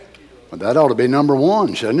Well, that ought to be number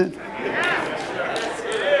one, shouldn't it?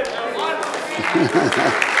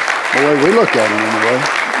 The way we look at it, anyway.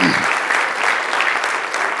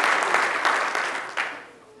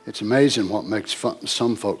 It's amazing what makes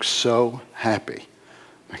some folks so happy,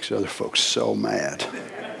 makes other folks so mad.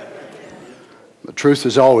 But truth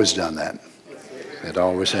has always done that. It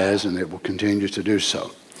always has, and it will continue to do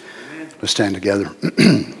so. Let's stand together.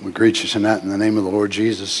 We greet you tonight in the name of the Lord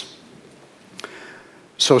Jesus.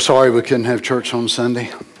 So sorry we couldn't have church on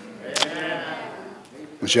Sunday.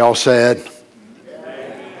 Was y'all sad?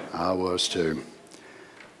 I was too.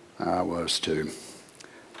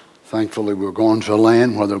 Thankfully, we're going to a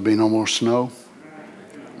land where there'll be no more snow,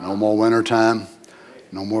 no more wintertime,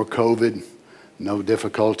 no more COVID, no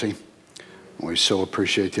difficulty. We so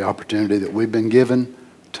appreciate the opportunity that we've been given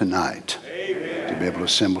tonight to be able to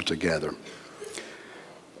assemble together.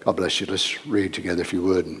 God bless you. Let's read together, if you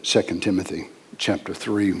would, 2 Timothy chapter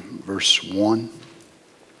 3, verse 1.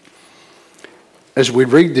 As we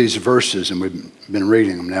read these verses, and we've been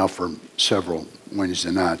reading them now for several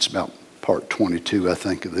Wednesday nights, about part 22, I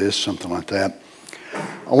think, of this, something like that.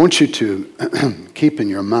 I want you to keep in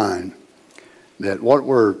your mind that what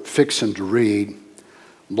we're fixing to read,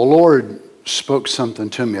 the Lord spoke something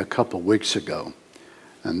to me a couple of weeks ago,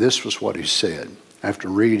 and this was what he said after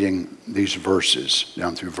reading these verses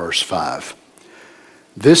down through verse 5.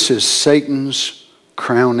 This is Satan's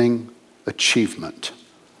crowning achievement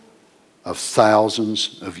of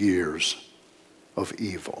thousands of years of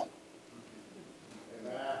evil.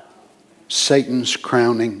 Satan's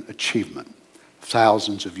crowning achievement,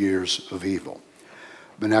 thousands of years of evil.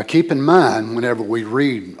 But now keep in mind, whenever we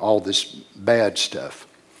read all this bad stuff,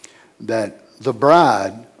 that the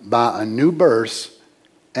bride, by a new birth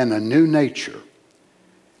and a new nature,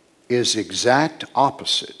 is exact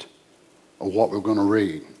opposite of what we're going to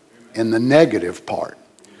read in the negative part.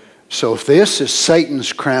 So if this is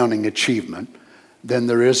Satan's crowning achievement, then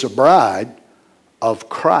there is a bride of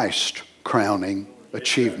Christ's crowning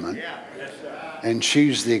achievement. And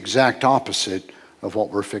she's the exact opposite of what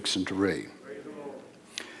we're fixing to read.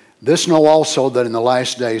 This know also that in the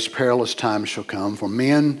last days perilous times shall come, for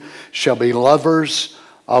men shall be lovers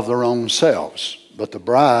of their own selves. But the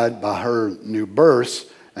bride, by her new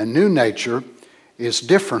birth and new nature, is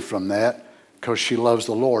different from that because she loves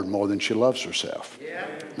the Lord more than she loves herself.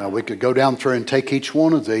 Now, we could go down through and take each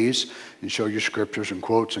one of these and show you scriptures and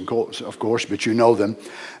quotes, of course, but you know them.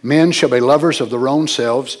 Men shall be lovers of their own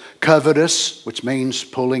selves, covetous, which means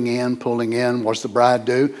pulling in. What's the bride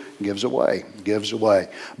do? Gives away.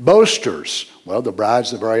 Boasters, well, the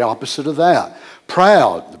bride's the very opposite of that.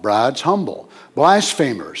 Proud, the bride's humble.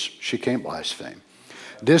 Blasphemers, she can't blaspheme.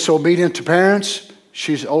 Disobedient to parents,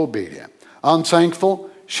 she's obedient.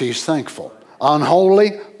 Unthankful, she's thankful.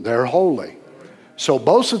 Unholy, they're holy. So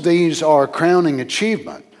both of these are a crowning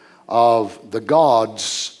achievement of the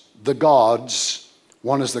gods.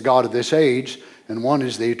 One is the God of this age, and one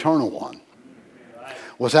is the eternal one.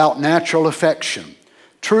 Without natural affection,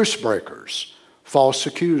 truce breakers, false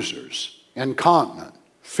accusers, incontinent,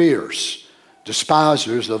 fierce,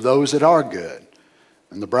 despisers of those that are good.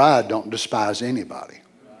 And the bride don't despise anybody.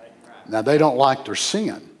 Now, they don't like their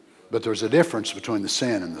sin, but there's a difference between the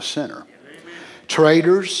sin and the sinner.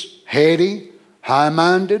 Traitors, heady,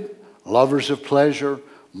 high-minded, lovers of pleasure,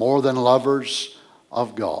 more than lovers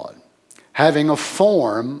of God. Having a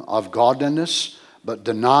form of godliness, but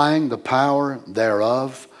denying the power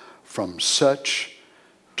thereof, from such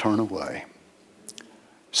turn away.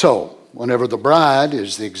 So, whenever the bride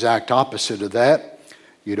is the exact opposite of that,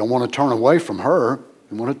 you don't want to turn away from her,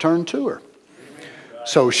 you want to turn to her.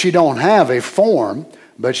 So she don't have a form,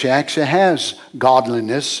 but she actually has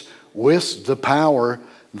godliness with the power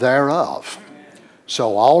thereof.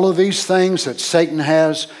 So all of these things that Satan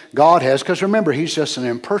has, God has, because remember, he's just an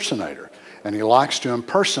impersonator, and he likes to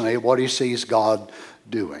impersonate what he sees God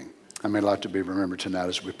doing. I may like to be remembered tonight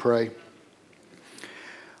as we pray.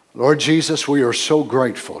 Lord Jesus, we are so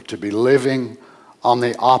grateful to be living on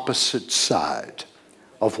the opposite side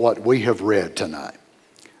of what we have read tonight.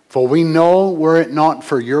 For we know, were it not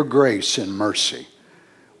for your grace and mercy,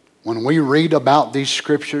 when we read about these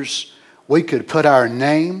scriptures, we could put our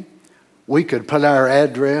name, we could put our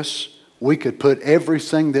address, we could put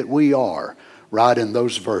everything that we are right in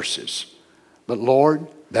those verses. But Lord,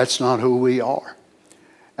 that's not who we are.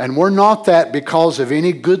 And we're not that because of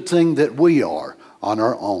any good thing that we are on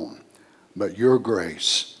our own, but your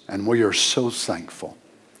grace, and we are so thankful.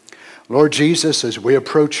 Lord Jesus, as we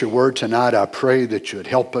approach your word tonight, I pray that you would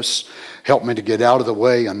help us, help me to get out of the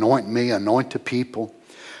way, anoint me, anoint the people.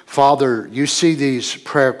 Father, you see these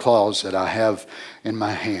prayer claws that I have in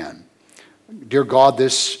my hand. Dear God,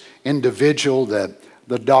 this individual that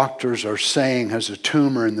the doctors are saying has a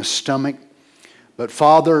tumor in the stomach. But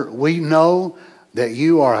Father, we know that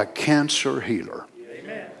you are a cancer healer.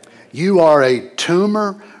 Amen. You are a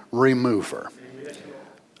tumor remover. Amen.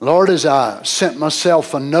 Lord, as I sent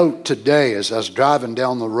myself a note today as I was driving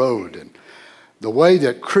down the road, and the way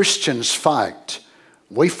that Christians fight,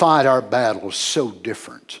 we fight our battles so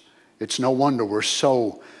different. It's no wonder we're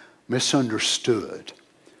so misunderstood.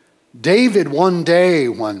 David, one day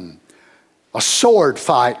when a sword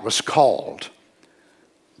fight was called,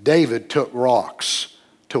 David took rocks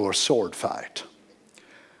to a sword fight.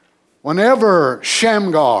 Whenever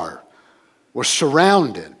Shamgar was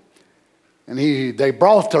surrounded, and they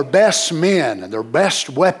brought their best men and their best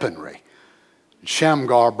weaponry,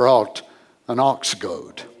 Shamgar brought an ox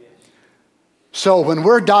goad. So when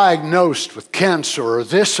we're diagnosed with cancer or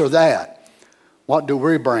this or that, what do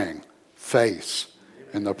we bring? Faith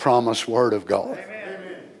in the promised word of God.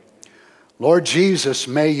 Amen. Lord Jesus,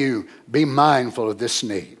 may you be mindful of this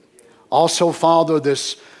need. Also, Father,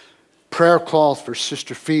 this prayer cloth for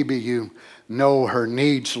Sister Phoebe, you know her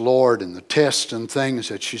needs, Lord, and the tests and things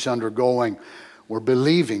that she's undergoing. We're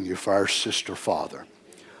believing you for our sister, Father.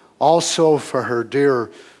 Also for her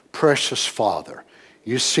dear, precious father.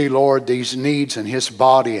 You see, Lord, these needs in his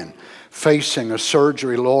body and facing a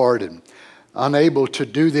surgery, Lord, and unable to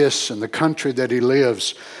do this in the country that he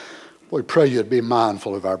lives. We pray you'd be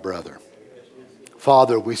mindful of our brother.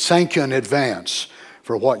 Father, we thank you in advance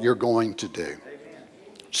for what you're going to do.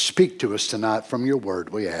 Speak to us tonight from your word,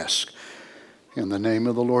 we ask. In the name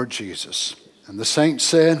of the Lord Jesus. And the saints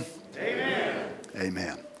said, Amen.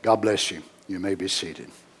 Amen. God bless you. You may be seated.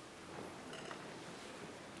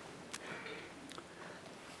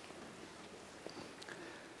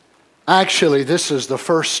 Actually, this is the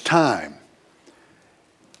first time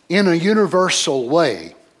in a universal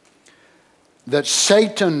way that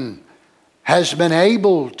Satan has been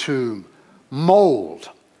able to mold,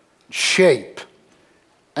 shape,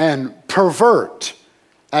 and pervert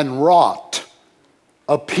and rot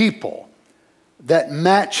a people that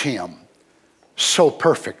match him so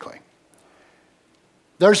perfectly.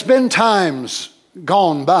 There's been times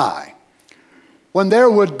gone by when there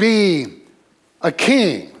would be a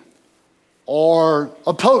king or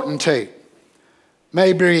a potentate,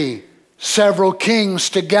 maybe several kings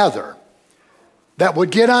together, that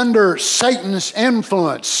would get under Satan's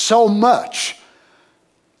influence so much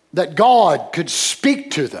that God could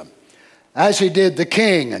speak to them, as he did the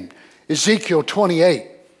king in Ezekiel 28.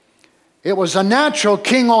 It was a natural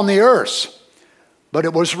king on the earth, but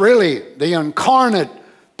it was really the incarnate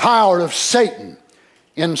power of Satan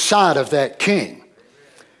inside of that king.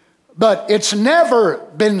 But it's never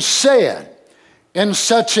been said in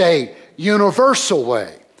such a universal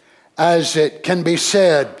way as it can be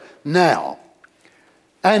said now.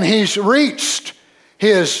 And he's reached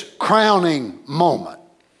his crowning moment.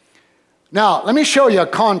 Now, let me show you a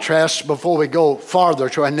contrast before we go farther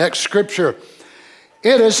to our next scripture.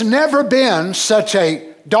 It has never been such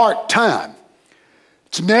a dark time.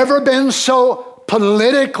 It's never been so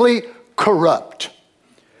politically corrupt.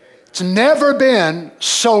 It's never been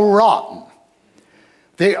so rotten.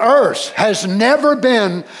 The earth has never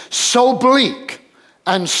been so bleak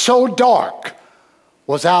and so dark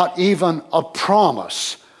without even a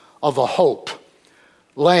promise of a hope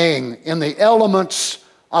laying in the elements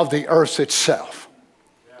of the earth itself.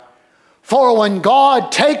 For when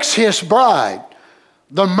God takes his bride,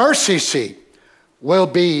 the mercy seat will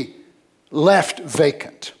be left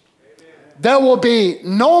vacant. There will be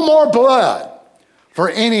no more blood for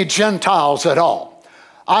any Gentiles at all.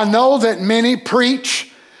 I know that many preach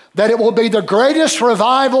that it will be the greatest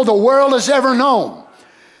revival the world has ever known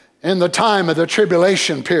in the time of the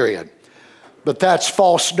tribulation period. But that's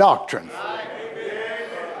false doctrine.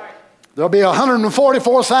 There'll be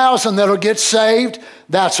 144,000 that'll get saved.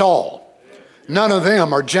 That's all. None of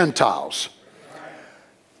them are Gentiles.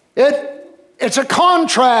 It's a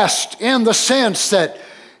contrast in the sense that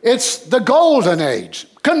it's the golden age.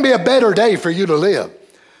 Couldn't be a better day for you to live.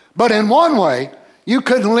 But in one way, you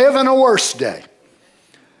couldn't live in a worse day.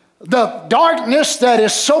 The darkness that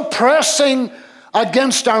is so pressing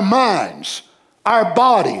against our minds, our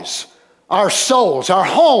bodies, our souls, our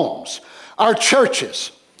homes, our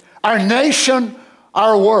churches, our nation,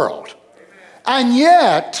 our world. And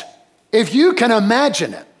yet, if you can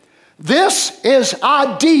imagine it, this is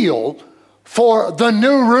ideal for the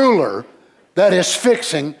new ruler that is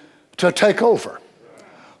fixing to take over.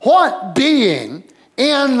 What being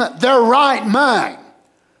in their right mind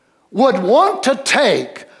would want to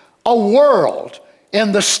take a world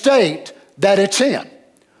in the state that it's in?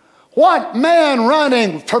 What man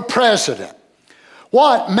running for president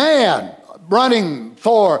What man running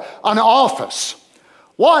for an office?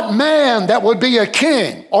 What man that would be a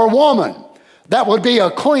king or woman that would be a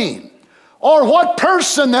queen? Or what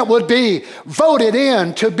person that would be voted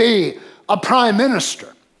in to be a prime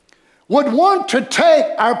minister would want to take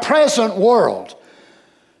our present world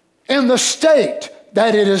in the state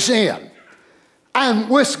that it is in, and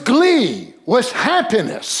with glee, with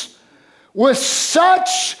happiness, with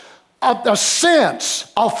such a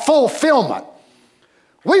sense of fulfillment,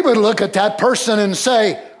 we would look at that person and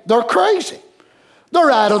say, they're crazy.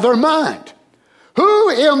 They're out of their mind. Who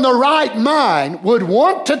in the right mind would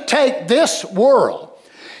want to take this world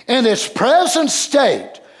in its present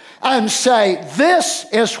state and say, this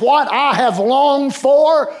is what I have longed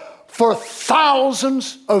for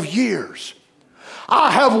thousands of years.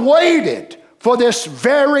 I have waited for this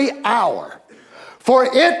very hour, for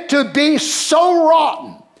it to be so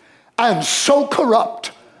rotten and so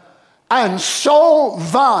corrupt and so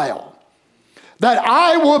vile that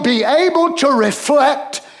I will be able to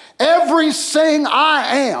reflect everything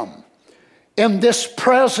I am in this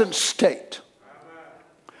present state.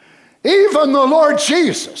 Even the Lord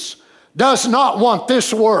Jesus does not want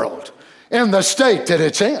this world in the state that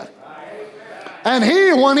it's in. And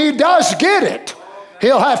when he does get it,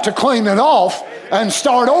 he'll have to clean it off and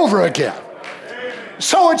start over again.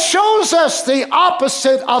 So it shows us the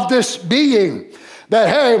opposite of this being that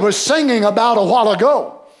Harry was singing about a while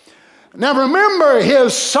ago. Now remember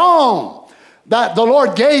his song that the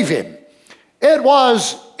Lord gave him. It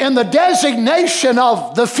was in the designation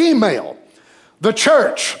of the female, the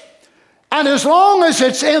church. And as long as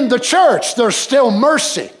it's in the church, there's still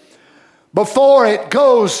mercy before it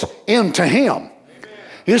goes into him.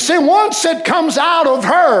 You see, once it comes out of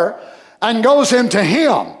her and goes into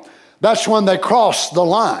him, that's when they cross the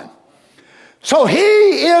line. So he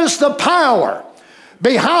is the power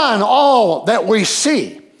behind all that we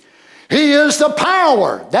see. He is the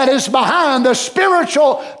power that is behind the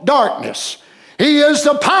spiritual darkness. He is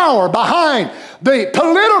the power behind the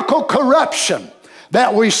political corruption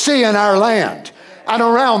that we see in our land and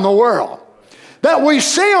around the world, that we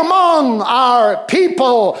see among our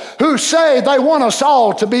people who say they want us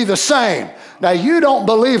all to be the same. Now, you don't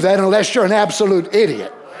believe that unless you're an absolute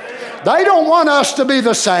idiot. They don't want us to be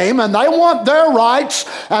the same, and they want their rights,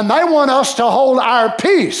 and they want us to hold our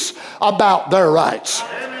peace about their rights.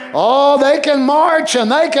 Oh, they can march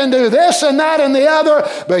and they can do this and that and the other,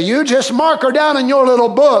 but you just mark her down in your little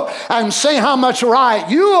book and see how much right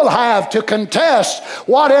you'll have to contest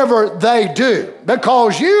whatever they do,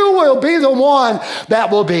 because you will be the one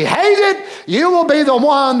that will be hated. You will be the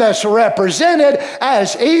one that's represented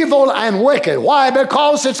as evil and wicked. Why?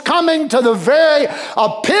 Because it's coming to the very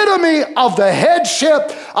epitome of the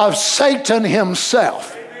headship of Satan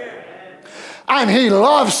himself. And he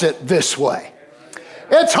loves it this way.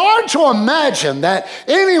 It's hard to imagine that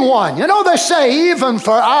anyone, they say even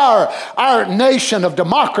for our nation of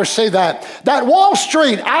democracy that Wall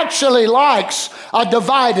Street actually likes a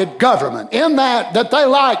divided government, in that they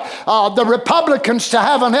like the Republicans to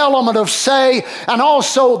have an element of say, and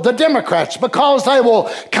also the Democrats, because they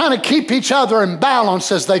will kind of keep each other in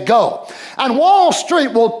balance as they go. And Wall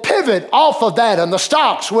Street will pivot off of that, and the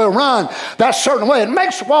stocks will run that certain way. It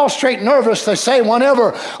makes Wall Street nervous, they say,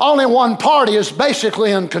 whenever only one party is basically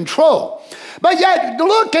in control. But yet,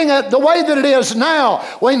 looking at the way that it is now,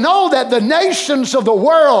 we know that the nations of the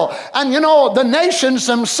world, and the nations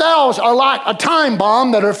themselves are like a time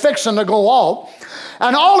bomb that are fixing to go off.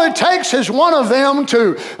 And all it takes is one of them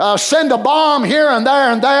to send a bomb here and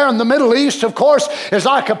there and there. And the Middle East, of course, is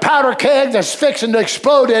like a powder keg that's fixing to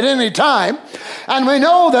explode at any time. And we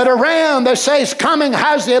know that Iran, they say, is coming,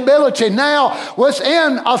 has the ability now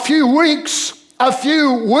within a few weeks,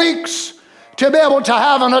 to be able to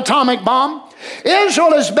have an atomic bomb.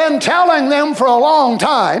 Israel has been telling them for a long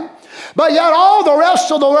time, but yet all the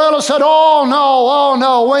rest of the world has said, oh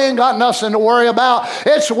no, we ain't got nothing to worry about.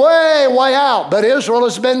 It's way, way out. But Israel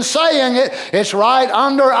has been saying it. It's right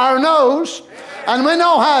under our nose. And we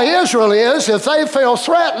know how Israel is. If they feel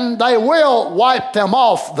threatened, they will wipe them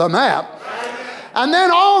off the map. And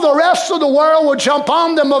then all the rest of the world will jump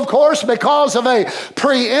on them, of course, because of a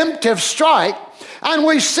preemptive strike. And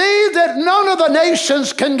we see that none of the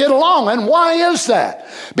nations can get along. And why is that?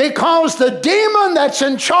 Because the demon that's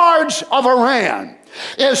in charge of Iran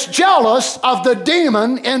is jealous of the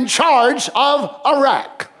demon in charge of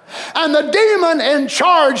Iraq. And the demon in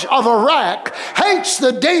charge of Iraq hates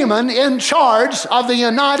the demon in charge of the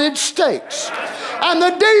United States. And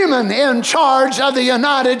the demon in charge of the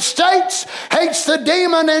United States hates the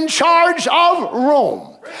demon in charge of Rome.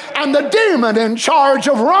 And the demon in charge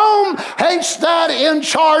of Rome hates that in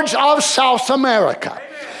charge of South America.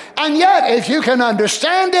 And yet, if you can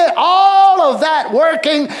understand it, all of that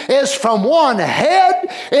working is from one head.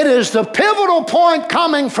 It is the pivotal point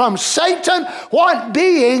coming from Satan. What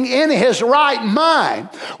being in his right mind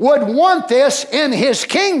would want this in his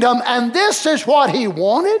kingdom? And this is what he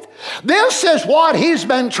wanted. This is what he's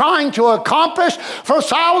been trying to accomplish for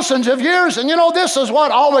thousands of years. And you know, this is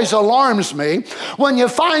what always alarms me when you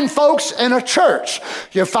find folks in a church.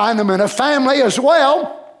 You find them in a family as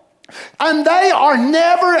well. And they are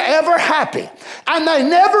never, ever happy. And they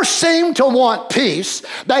never seem to want peace.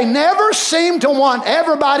 They never seem to want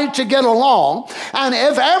everybody to get along. And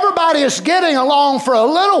if everybody is getting along for a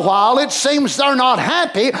little while, it seems they're not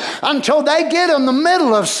happy until they get in the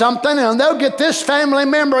middle of something, and they'll get this family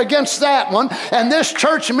member against that one and this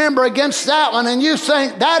church member against that one. And you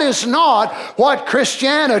think that is not what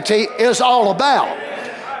Christianity is all about.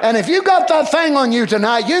 And if you got that thing on you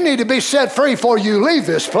tonight, you need to be set free before you leave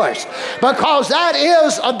this place. Because that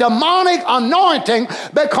is a demonic anointing,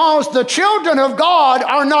 because the children of God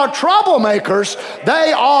are not troublemakers,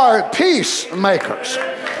 they are peacemakers.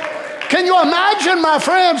 Can you imagine, my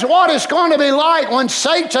friends, what it's going to be like when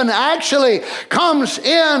Satan actually comes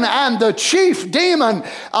in and the chief demon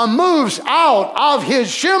moves out of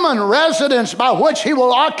his human residence by which he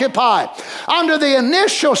will occupy under the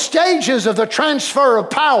initial stages of the transfer of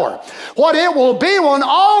power? What it will be when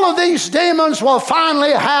all of these demons will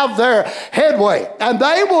finally have their headway, and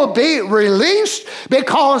they will be released,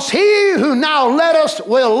 because he who now letteth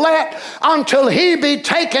will let until he be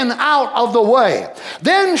taken out of the way.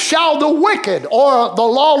 Then shall the wicked or the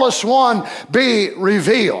lawless one be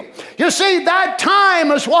revealed. You see, that time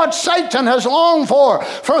is what Satan has longed for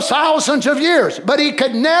thousands of years, but he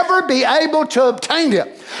could never be able to obtain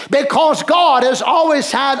it, because God has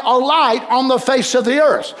always had a light on the face of the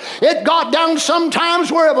earth. It got down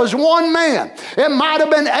sometimes where it was one man. It might have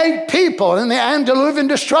been 8 people in the antediluvian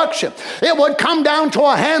destruction. It would come down to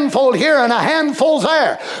a handful here and a handful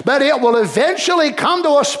there, but it will eventually come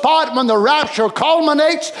to a spot when the rapture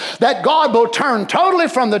culminates that God will turn totally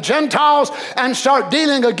from the Gentiles and start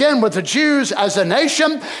dealing again with the Jews as a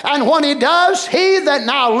nation. And when he does, he that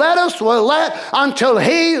now letteth will let until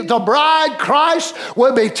he, the bride, Christ,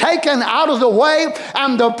 will be taken out of the way,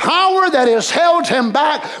 and the power that has held him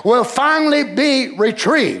back will finally be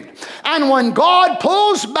retrieved. And when God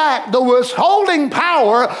pulls back the withholding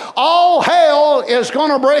power, all hell is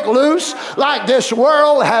going to break loose like this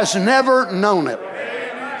world has never known it.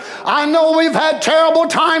 I know we've had terrible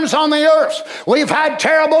times on the earth. We've had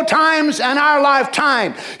terrible times in our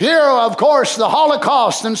lifetime. Here, of course, the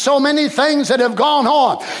Holocaust and so many things that have gone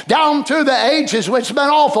on down through the ages, which has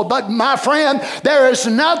been awful. But my friend, there is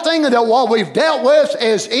nothing that what we've dealt with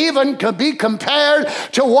is even to be compared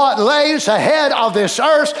to what lays ahead of this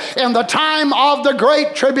earth in the time of the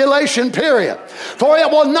Great Tribulation period. For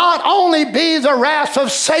it will not only be the wrath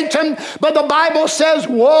of Satan, but the Bible says,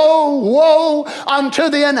 woe, woe unto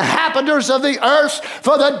the inhabitants of the earth,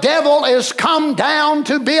 for the devil is come down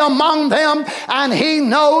to be among them, and he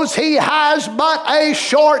knows he has but a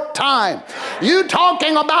short time. You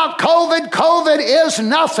talking about COVID? COVID is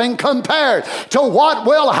nothing compared to what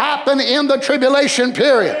will happen in the tribulation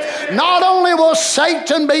period. Not only will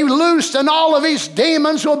Satan be loosed and all of these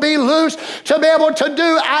demons will be loosed to be able to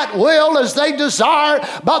do at will as they desire,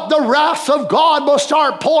 but the wrath of God will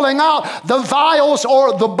start pulling out the vials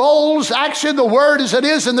or the bowls. Actually, the word as it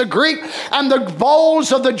is in the Greek, and the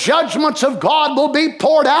bowls of the judgments of God will be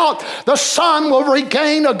poured out. The sun will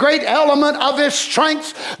regain a great element of its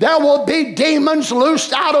strength. There will be demons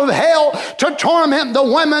loosed out of hell to torment the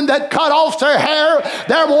women that cut off their hair.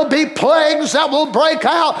 There will be plagues that will break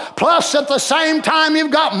out. Plus, at the same time,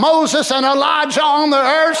 you've got Moses and Elijah on the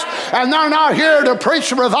earth, and they're not here to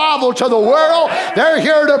preach revival to the world. They're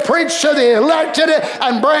here to preach to the elected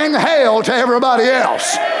and bring hell to everybody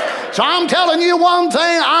else. So I'm telling you one thing,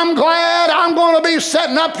 I'm glad I'm going to be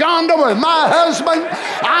sitting up yonder with my husband.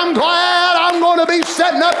 I'm glad I'm going to be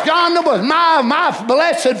sitting up yonder with my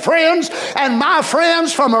blessed friends and my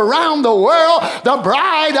friends from around the world, the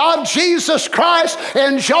bride of Jesus Christ,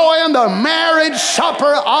 enjoying the marriage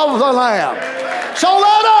supper of the Lamb. So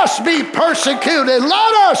let us be persecuted.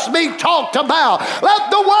 Let us be talked about. Let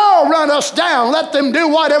the world run us down. Let them do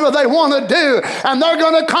whatever they want to do. And they're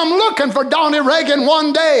going to come looking for Donnie Reagan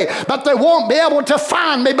one day but they won't be able to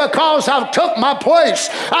find me because I've took my place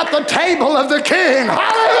at the table of the King.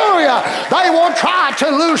 Hallelujah. They will try to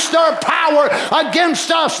loose their power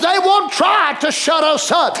against us. They will try to shut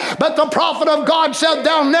us up, but the prophet of God said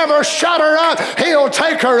they'll never shut her up. He'll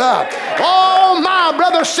take her up. Oh, my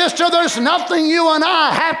brother, sister, there's nothing you and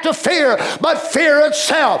I have to fear but fear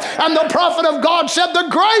itself. And the prophet of God said the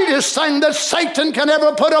greatest thing that Satan can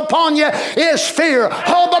ever put upon you is fear.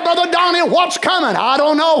 Oh, but Brother Donnie, what's coming? I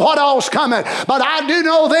don't know what all's coming, but I do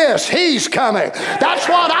know this. He's coming. That's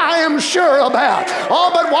what I am sure about.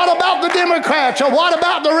 Oh, but what about the Democrats, or what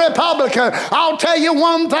about the Republicans? I'll tell you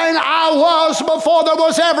one thing. I was before there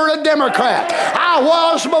was ever a Democrat. I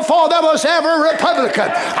was before there was ever a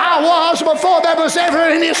Republican. I was before there was ever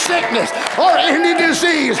any sickness or any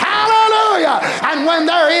disease. Hallelujah. And when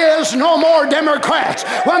there is no more Democrats,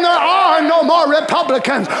 when there are no more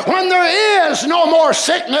Republicans, when there is no more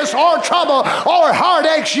sickness or trouble or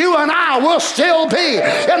heartaches, you and I will still be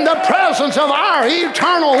in the presence of our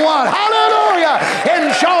eternal one. Hallelujah.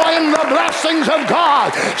 Enjoying the blessings of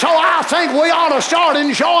God. So I think we ought to start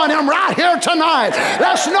enjoying him right here tonight.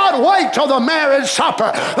 Let's not wait till the marriage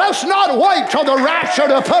supper. Let's not wait till the rapture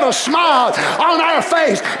to put a smile on our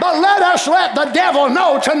face. But let us let the devil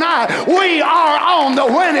know tonight we are on the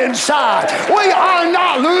winning side. We are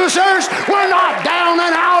not losers. We're not down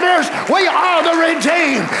and outers. We are the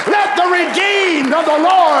redeemed. Let the redeemed of the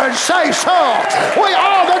Lord say so. We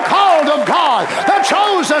are the called of God, the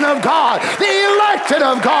chosen of God, the elected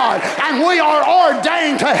of God, and we are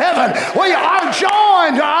ordained to heaven. We are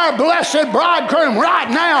joined to our blessed bridegroom right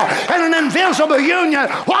now in an invisible union.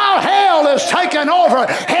 While hell is taking over,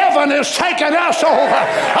 heaven is taking us over.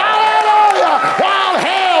 Hallelujah! While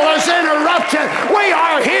hell is interrupted, we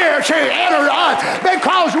are here to interrupt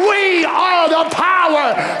because we are the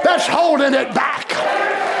power that's holding it back.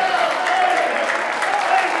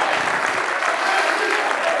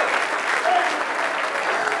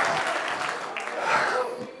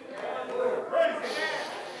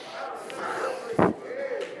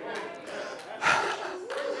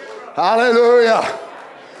 Hallelujah.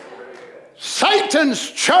 Satan's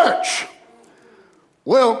church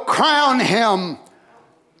will crown him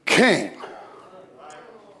king.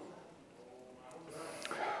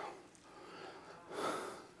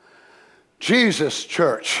 Jesus'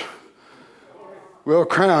 church will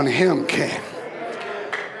crown him king.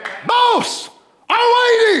 Both are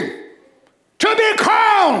waiting to be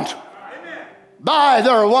crowned by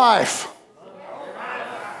their wife.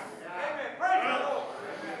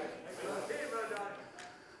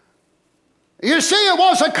 You see, it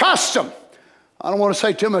was a custom. I don't want to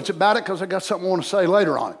say too much about it because I got something I want to say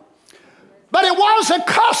later on it. But it was a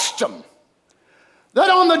custom that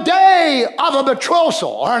on the day of a betrothal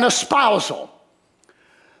or an espousal,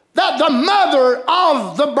 that the mother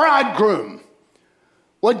of the bridegroom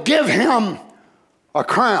would give him a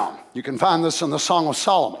crown. You can find this in the Song of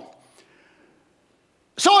Solomon.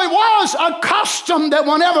 So it was a custom that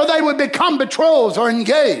whenever they would become betrothed or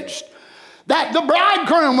engaged, that the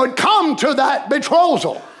bridegroom would come to that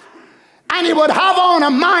betrothal and he would have on a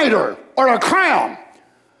mitre or a crown.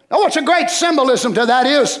 Now, what's a great symbolism to that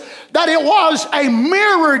is that it was a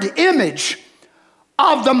mirrored image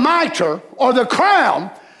of the mitre or the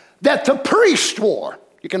crown that the priest wore.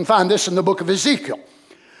 You can find this in the book of Ezekiel.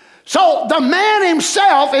 So the man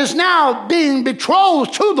himself is now being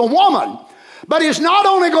betrothed to the woman, but he's not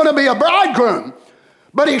only going to be a bridegroom,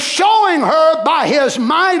 but he's showing her by his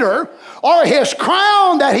mitre or his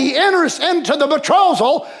crown that he enters into the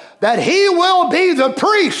betrothal that he will be the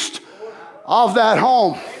priest of that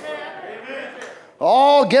home.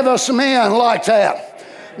 Oh, give us men like that.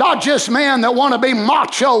 Not just men that want to be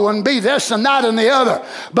macho and be this and that and the other,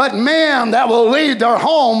 but men that will lead their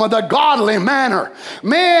home with a godly manner.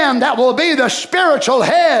 Men that will be the spiritual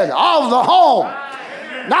head of the home.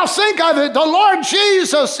 Now think of it, the Lord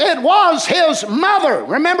Jesus, it was his mother.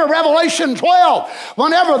 Remember Revelation 12,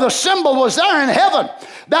 whenever the symbol was there in heaven,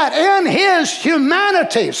 that in his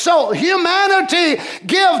humanity, so humanity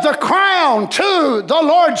give the crown to the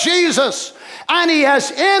Lord Jesus, and he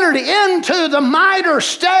has entered into the mitre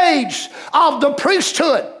stage of the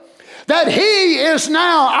priesthood, that he is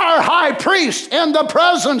now our high priest in the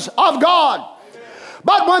presence of God.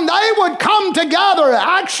 But when they would come together,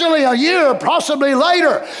 actually a year, possibly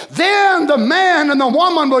later, then the man and the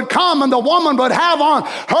woman would come and the woman would have on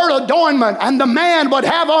her adornment and the man would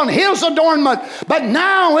have on his adornment. But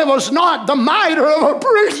now it was not the mitre of a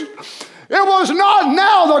priest. It was not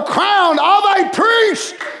now the crown of a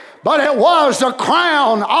priest, but it was the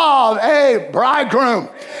crown of a bridegroom.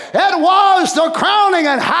 It was the crowning.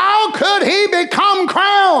 And how How could he become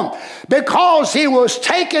crowned? Because he was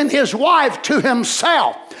taking his wife to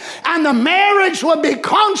himself. And the marriage would be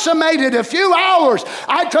consummated a few hours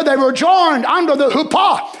after they were joined under the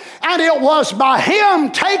chuppah. And it was by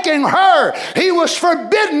him taking her, he was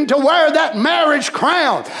forbidden to wear that marriage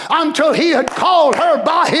crown until he had called her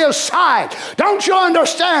by his side. Don't you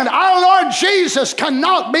understand? Our Lord Jesus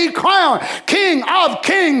cannot be crowned King of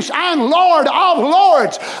Kings and Lord of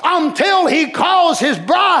Lords until he calls his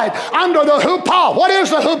bride under the chuppah. What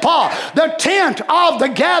is the chuppah? The tent of the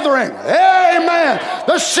gathering. Amen.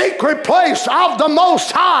 The secret place of the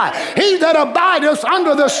Most High. He that abideth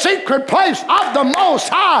under the secret place of the Most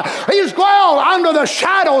High, he's dwelled under the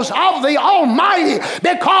shadows of the Almighty,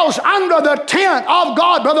 because under the tent of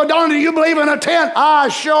God. Brother Don, do you believe in a tent? I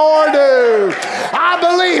sure do. I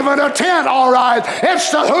believe in a tent, all right.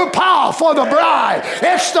 It's the chuppah for the bride.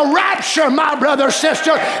 It's the rapture, my brother,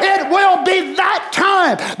 sister. It will be that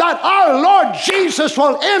time that our Lord Jesus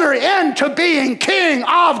will enter into being King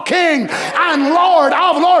of Kings and Lord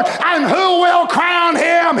of Lords. And who will crown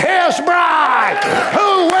him? His bride.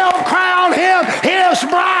 Who will crown him? His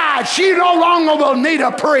bride. She no longer will need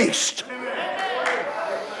a priest.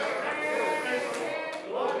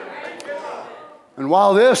 And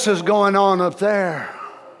while this is going on up there,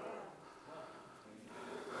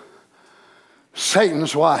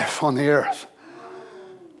 Satan's wife on the earth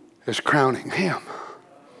is crowning him.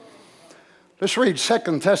 Let's read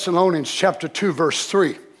 2 Thessalonians chapter 2, verse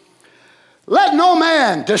 3. Let no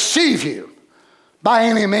man deceive you by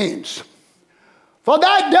any means, for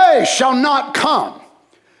that day shall not come,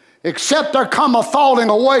 except there come a falling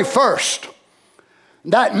away first,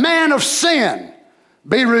 that man of sin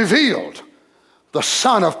be revealed, the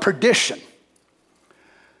son of perdition.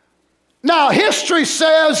 Now, history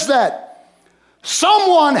says that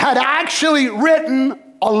someone had actually written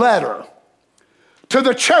a letter to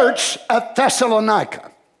the church at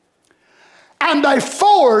Thessalonica, and they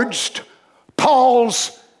forged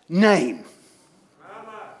Paul's name.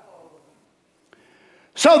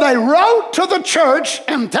 So they wrote to the church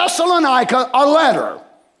in Thessalonica a letter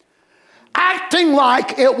acting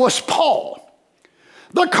like it was Paul.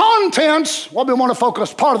 The contents, what we want to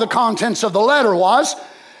focus, part of the contents of the letter was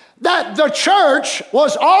that the church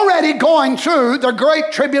was already going through the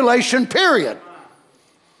Great Tribulation period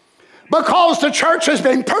because the church has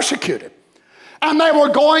been persecuted. And they were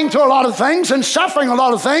going through a lot of things and suffering a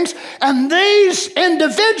lot of things. And these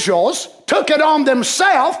individuals took it on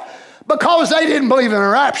themselves because they didn't believe in a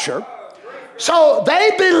rapture. So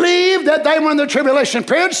they believed that they were in the tribulation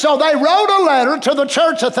period. So they wrote a letter to the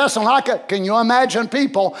church of Thessalonica. Can you imagine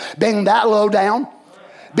people being that low down?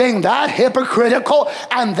 Being that hypocritical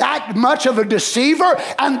and that much of a deceiver?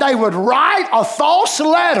 And they would write a false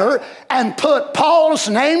letter and put Paul's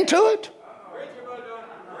name to it?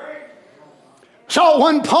 So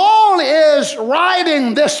when Paul is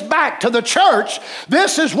writing this back to the church,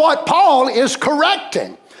 this is what Paul is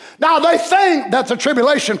correcting. Now, they think that the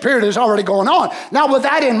tribulation period is already going on. Now, with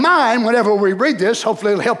that in mind, whenever we read this,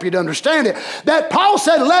 hopefully it'll help you to understand it, that Paul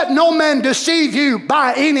said, let no man deceive you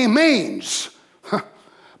by any means.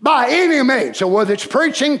 By any means. So whether it's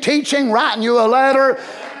preaching, teaching, writing you a letter,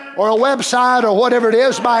 or a website, or whatever it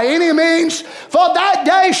is, by any means, for that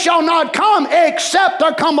day shall not come except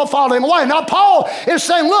there come a falling away. Now, Paul is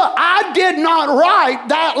saying, look, I did not write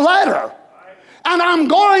that letter. And I'm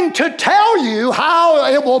going to tell you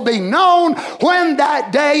how it will be known when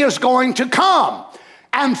that day is going to come.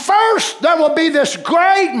 And first, there will be this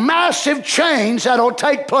great, massive change that will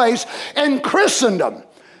take place in Christendom.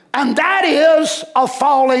 And that is a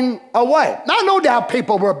falling away. Now, no doubt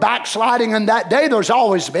people were backsliding in that day. There's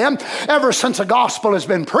always been, ever since the gospel has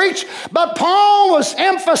been preached. But Paul was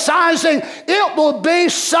emphasizing it will be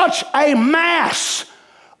such a mass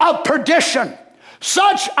of perdition,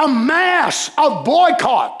 such a mass of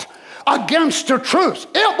boycott against the truth.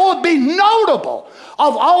 It will be notable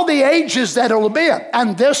of all the ages that it will be in.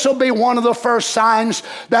 And this will be one of the first signs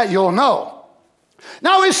that you'll know.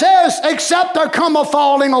 Now he says, except there come a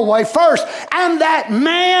falling away first, and that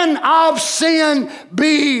man of sin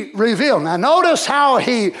be revealed. Now notice how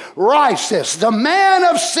he writes this. The man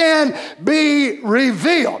of sin be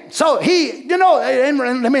revealed. So he, and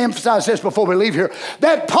let me emphasize this before we leave here,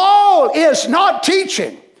 that Paul is not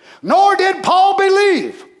teaching, nor did Paul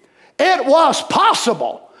believe it was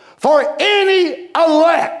possible for any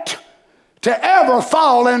elect to ever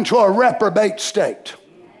fall into a reprobate state.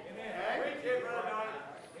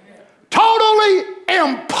 Totally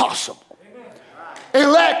impossible.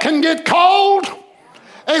 Elect can get cold.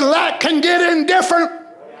 Elect can get indifferent.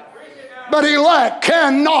 But elect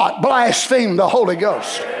cannot blaspheme the Holy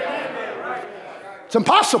Ghost. It's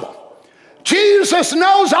impossible. Jesus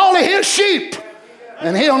knows all of his sheep,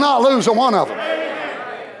 and he'll not lose a one of them.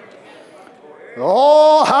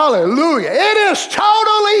 Oh, hallelujah. It is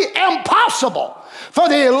totally impossible for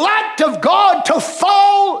the elect of God to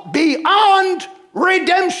fall beyond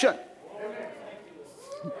redemption.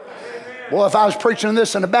 Well, if I was preaching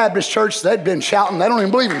this in a Baptist church, they'd been shouting. They don't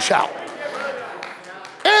even believe in shouting.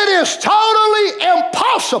 It is totally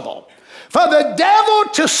impossible for the devil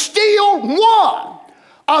to steal one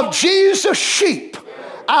of Jesus' sheep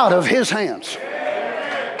out of his hands.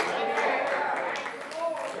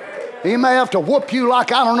 He may have to whoop you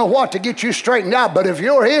like I don't know what to get you straightened out, but if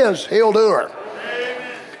you're his, he'll do it.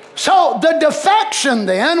 So the defection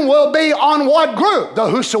then will be on what group? The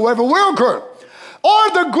whosoever will group. Or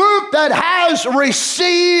the group that has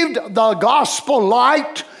received the gospel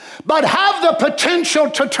light, but have the potential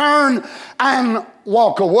to turn and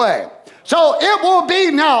walk away. So it will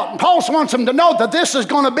be now, Paul wants them to know that this is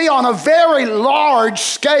going to be on a very large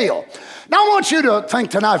scale. Now I want you to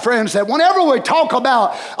think tonight, friends, that whenever we talk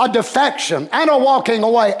about a defection and a walking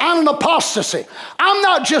away and an apostasy, I'm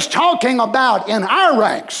not just talking about in our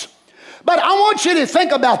ranks. But I want you to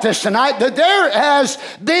think about this tonight, that there has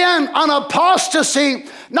been an apostasy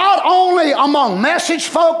not only among message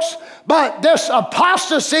folks, but this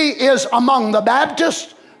apostasy is among the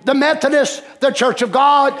Baptists, the Methodists, the Church of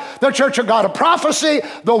God of Prophecy,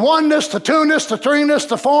 the oneness, the two-ness, the three-ness,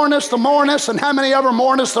 the four-ness, the more-ness, and how many ever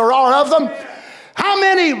more-ness there are of them. How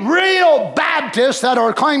many real Baptists that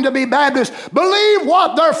are claimed to be Baptists believe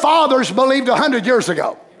what their fathers believed 100 years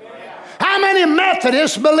ago? How many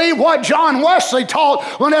Methodists believe what John Wesley taught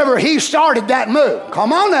whenever he started that move?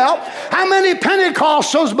 Come on now. How many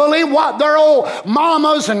Pentecostals believe what their old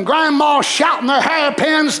mamas and grandmas shouting their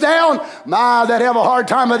hairpins down? My, they'd have a hard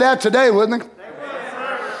time with that today, wouldn't they?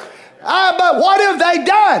 But what have they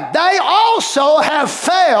done? They also have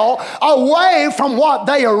fell away from what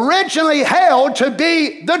they originally held to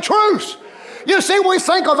be the truth. You see, we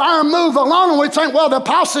think of our move alone and we think, well, the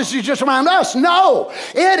apostasy is just around us. No,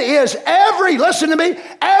 it is listen to me,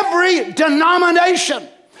 every denomination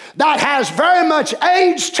that has very much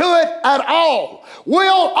age to it at all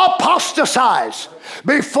will apostatize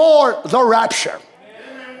before the rapture.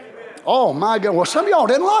 Oh my God, well, some of y'all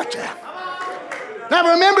didn't like that.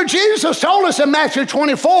 Now remember, Jesus told us in Matthew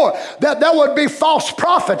 24 that there would be false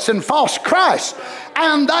prophets and false Christs,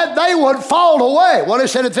 and that they would fall away. Well, he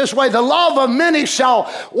said it this way, the love of many shall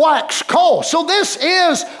wax cold. So this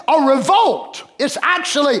is a revolt. It's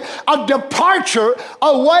actually a departure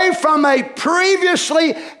away from a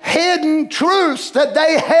previously hidden truth that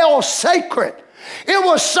they held sacred. It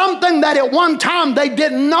was something that at one time they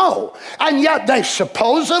didn't know, and yet they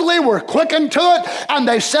supposedly were quickened to it, and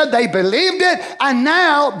they said they believed it, and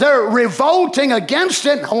now they're revolting against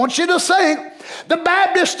it. I want you to think, the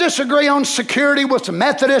Baptists disagree on security with the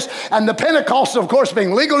Methodists, and the Pentecostals, of course,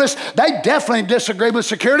 being legalists, they definitely disagree with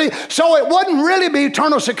security. So it wouldn't really be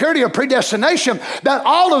eternal security or predestination that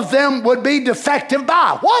all of them would be defective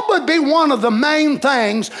by. What would be one of the main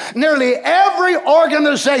things nearly every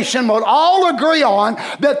organization would all agree on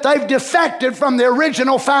that they've defected from the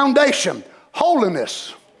original foundation?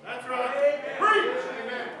 Holiness. That's right.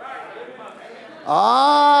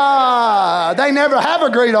 They never have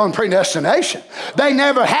agreed on predestination. They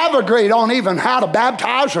never have agreed on even how to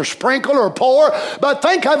baptize or sprinkle or pour. But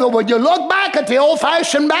think of it, when you look back at the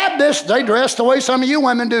old-fashioned Baptists, they dress the way some of you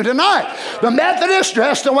women do tonight. The Methodists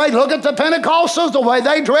dress the way, look at the Pentecostals, the way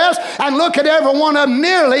they dress, and look at every one of them,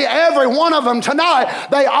 nearly every one of them tonight.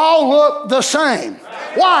 They all look the same.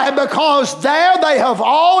 Why? Because there they have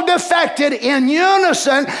all defected in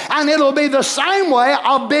unison, and it'll be the same way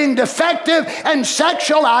of being defective in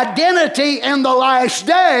sexual identity in the last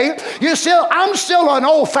day. You see, I'm still an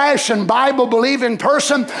old-fashioned Bible-believing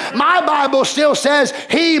person. My Bible still says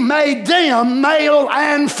he made them male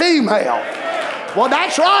and female. Well,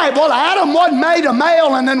 that's right. Well, Adam wasn't made a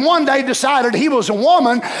male and then one day decided he was a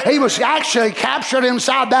woman. He was actually captured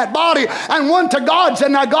inside that body and went to God and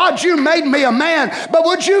said, now, God, you made me a man, but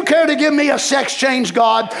would you care to give me a sex change,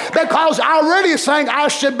 God? Because I really think I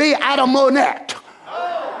should be Adamonette.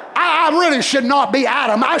 I really should not be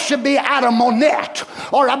Adam. I should be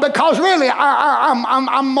Adamonette. Or because really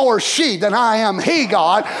I'm more she than I am he,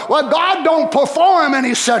 God. Well, God don't perform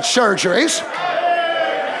any such surgeries.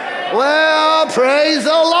 Well, praise the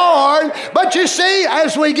Lord. But you see,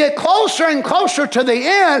 as we get closer and closer to the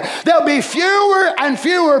end, there'll be fewer and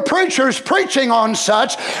fewer preachers preaching on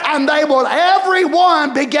such, and they will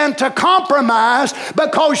everyone begin to compromise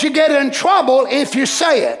because you get in trouble if you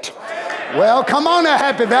say it. Well, come on now,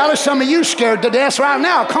 Happy Valley. Some of you scared to death right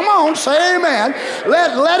now. Come on, say amen.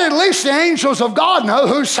 Let at least the angels of God know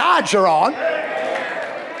whose side you're on.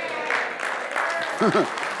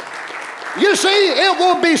 You see, it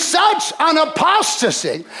will be such an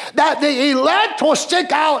apostasy that the elect will stick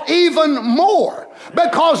out even more.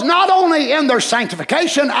 Because not only in their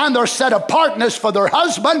sanctification and their set apartness for their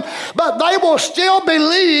husband, but they will still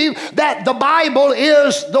believe that the Bible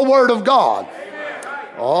is the Word of God.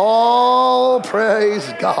 Oh,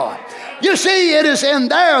 praise God. You see, it is in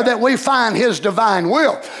there that we find His divine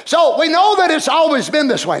will. So we know that it's always been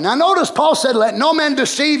this way. Now notice Paul said, let no man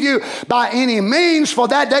deceive you by any means, for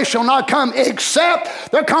that day shall not come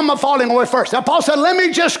except there come a falling away first. Now Paul said, let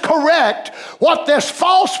me just correct what this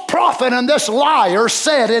false prophet and this liar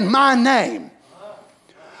said in my name.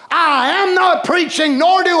 I am not preaching,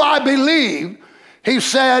 nor do I believe, he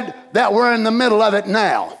said, that we're in the middle of it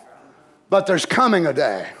now. But there's coming a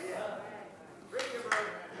day.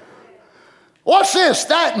 What's this?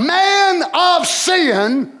 That man of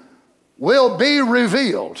sin will be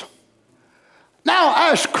revealed.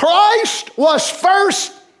 Now, as Christ was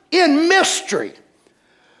first in mystery,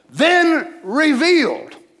 then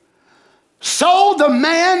revealed, so the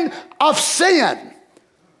man of sin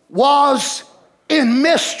was in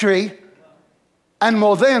mystery and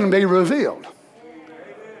will then be revealed.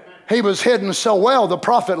 He was hidden so well, the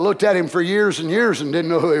prophet looked at him for years and years and didn't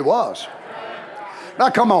know who he was. Now,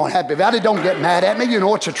 come on, Happy Valley, don't get mad at me. You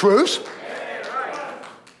know it's the truth.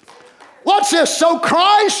 What's this? So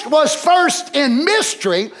Christ was first in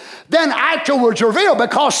mystery, then afterwards revealed,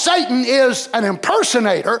 because Satan is an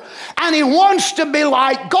impersonator and he wants to be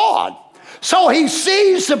like God. So he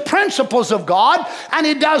sees the principles of God, and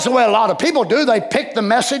he does the way a lot of people do. They pick the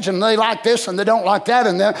message, and they like this, and they don't like that,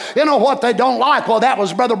 and then, you know what they don't like? Well, that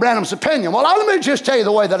was Brother Branham's opinion. Well, let me just tell you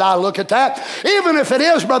the way that I look at that. Even if it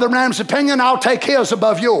is Brother Branham's opinion, I'll take his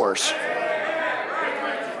above yours.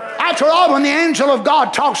 After all, when the angel of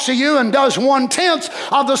God talks to you and does 1/10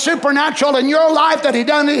 of the supernatural in your life that he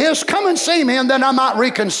done in his, come and see me, and then I might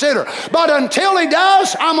reconsider. But until he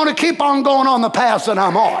does, I'm going to keep on going on the path that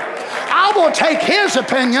I'm on. I will take his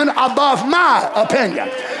opinion above my opinion.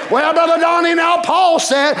 Well, Brother Donnie, now Paul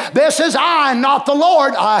said, this is I, not the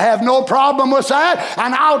Lord. I have no problem with that,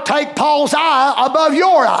 and I'll take Paul's eye above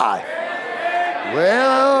your eye.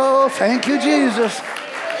 Well, thank you, Jesus.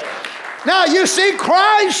 Now, you see,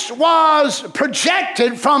 Christ was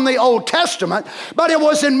projected from the Old Testament, but it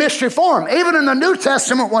was in mystery form. Even in the New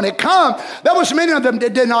Testament, when it came, there was many of them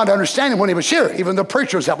that did not understand him when he was here, even the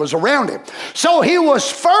preachers that was around him. So he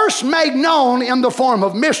was first made known in the form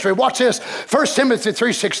of mystery. Watch this, 1 Timothy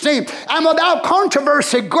 3:16. And without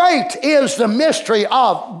controversy, great is the mystery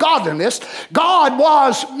of godliness. God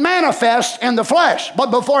was manifest in the flesh.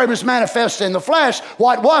 But before he was manifest in the flesh,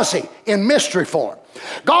 what was he? In mystery form.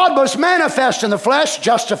 God was manifest in the flesh,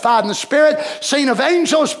 justified in the spirit, seen of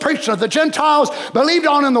angels, preached of the Gentiles, believed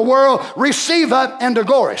on in the world, received up into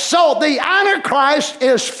glory. So the Antichrist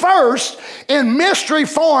is first in mystery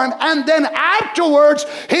form, and then afterwards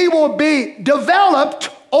he will be developed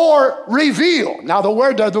or revealed. Now the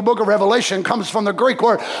word of the book of Revelation comes from the Greek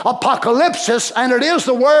word apocalypsis, and it is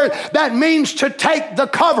the word that means to take the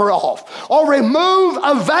cover off or remove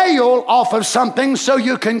a veil off of something so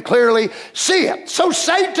you can clearly see it. So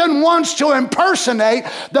Satan wants to impersonate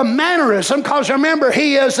the mannerism, because remember,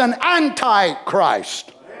 he is an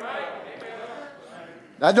antichrist.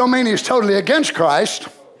 That don't mean he's totally against Christ.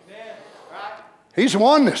 He's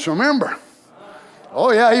oneness, remember.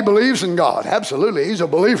 Oh, yeah, he believes in God. Absolutely, he's a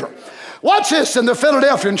believer. Watch this in the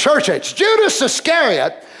Philadelphian church age. Judas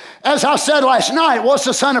Iscariot, as I said last night, was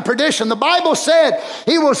the son of perdition. The Bible said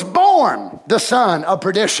he was born the son of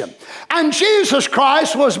perdition. And Jesus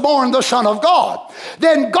Christ was born the Son of God.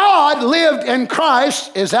 Then God lived in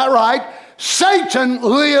Christ, is that right? Satan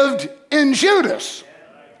lived in Judas.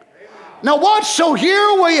 Now watch, so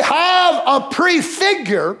here we have a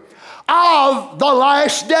prefigure of the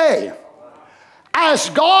last day. As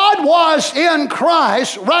God was in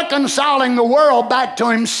Christ reconciling the world back to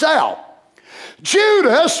himself.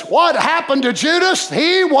 Judas, what happened to Judas?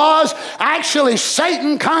 He was actually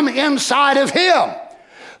Satan come inside of him.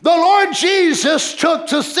 The Lord Jesus took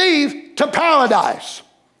the thief to paradise.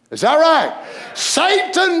 Is that right?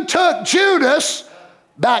 Satan took Judas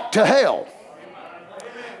back to hell.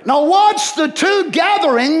 Now watch the two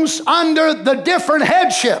gatherings under the different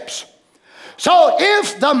headships. So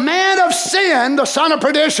if the man of sin, the son of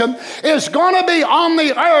perdition, is going to be on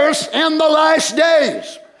the earth in the last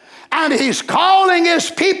days, and he's calling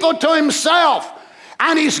his people to himself,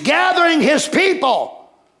 and he's gathering his people,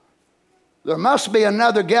 there must be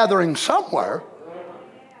another gathering somewhere.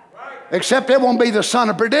 Except it won't be the son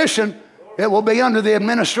of perdition. It will be under the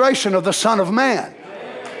administration of the Son of Man.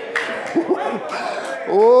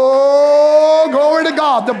 Oh, glory to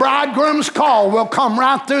God. The bridegroom's call will come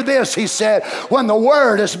right through this, he said, when the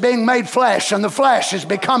Word is being made flesh and the flesh is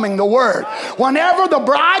becoming the Word. Whenever the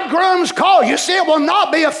bridegroom's call, you see, it will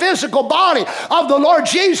not be a physical body of the Lord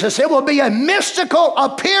Jesus. It will be a mystical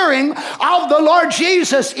appearing of the Lord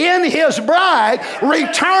Jesus in his bride,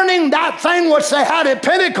 returning that thing which they had at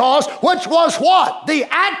Pentecost, which was what? The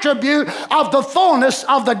attribute of the fullness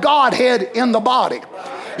of the Godhead in the body.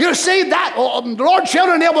 You see that, Lord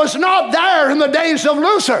children, it was not there in the days of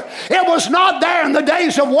Luther. It was not there in the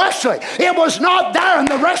days of Wesley. It was not there in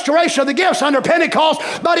the restoration of the gifts under Pentecost,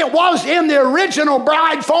 but it was in the original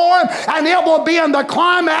bride form, and it will be in the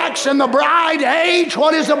climax in the bride age.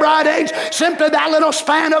 What is the bride age? Simply that little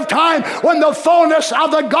span of time when the fullness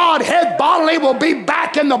of the Godhead bodily will be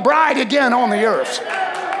back in the bride again on the earth.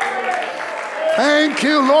 Thank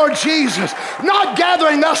you, Lord Jesus. Not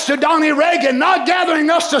gathering us to Donnie Reagan, not gathering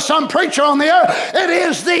us to some preacher on the earth. It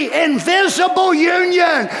is the invisible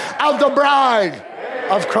union of the bride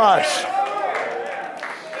of Christ.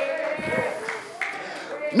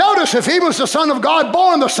 Notice, if he was the Son of God,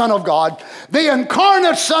 born the Son of God, the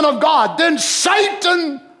incarnate Son of God, then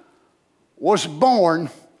Satan was born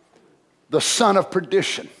the son of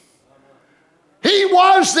perdition. He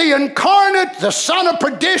was the incarnate, the son of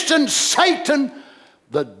perdition, Satan,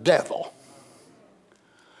 the devil.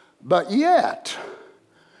 But yet,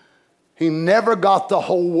 he never got the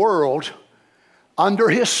whole world under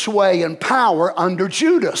his sway and power under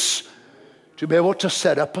Judas to be able to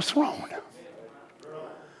set up a throne.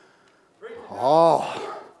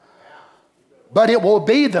 Oh, but it will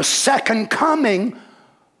be the second coming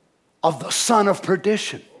of the son of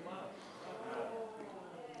perdition.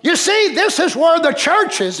 You see, this is where the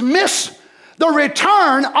churches miss the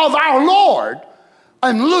return of our Lord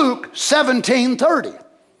in Luke 17:30.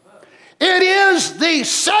 It is the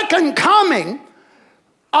second coming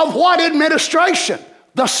of what administration?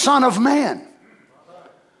 The Son of Man.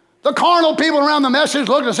 The carnal people around the message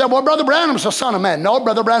looked and said, well, Brother Branham's the Son of Man. No,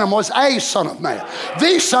 Brother Branham was a Son of Man.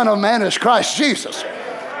 The Son of Man is Christ Jesus.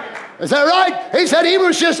 Is that right? He said he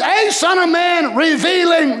was just a Son of Man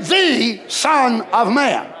revealing the Son of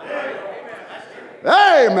Man.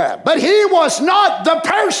 Amen. But he was not the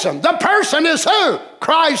person. The person is who?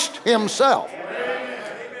 Christ himself.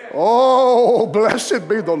 Oh, blessed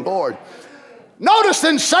be the Lord. Notice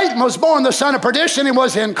then Satan was born the son of perdition. He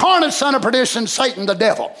was the incarnate son of perdition, Satan the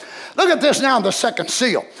devil. Look at this now in the second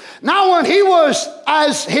seal. Now when he was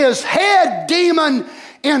as his head demon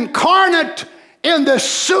incarnate in the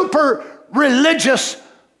super religious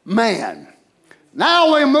man.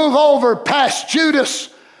 Now we move over past Judas,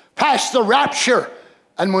 past the rapture,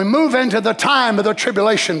 and we move into the time of the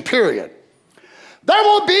tribulation period. There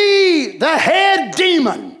will be the head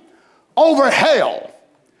demon over hell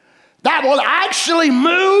that will actually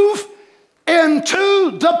move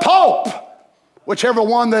into the Pope, whichever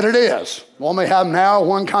one that it is. One may have now,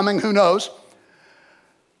 one coming, who knows.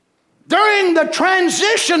 During the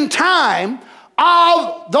transition time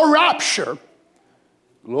of the rapture,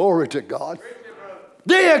 glory to God,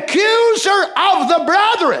 the accuser of the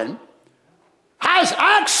brethren has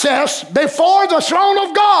access before the throne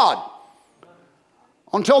of God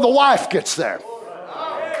until the wife gets there.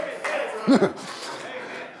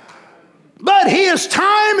 But his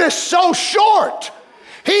time is so short,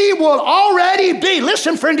 he will already be,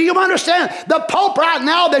 listen friend, do you understand? The Pope right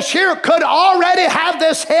now that's here could already have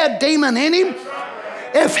this head demon in him.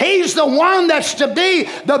 If he's the one that's to be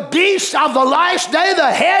the beast of the last day,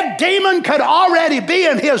 the head demon could already be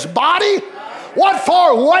in his body. What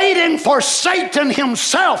for? Waiting for Satan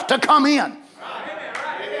himself to come in.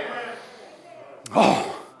 Oh.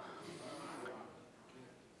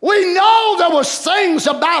 We know there was things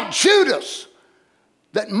about Judas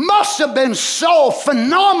that must have been so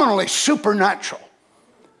phenomenally supernatural.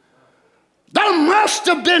 There must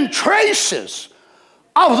have been traces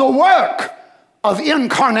of the work of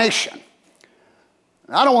incarnation.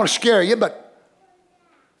 I don't want to scare you, but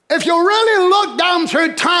if you really look down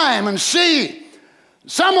through time and see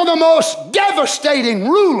some of the most devastating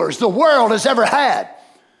rulers the world has ever had,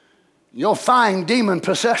 you'll find demon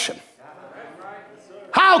possession.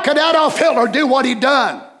 How could Adolf Hitler do what he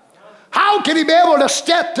done? How could he be able to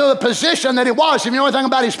step to the position that he was? If you know anything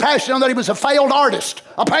about his past, you know that he was a failed artist,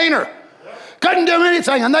 a painter. Couldn't do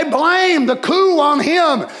anything, and they blamed the coup on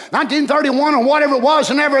him, 1931 or whatever it was,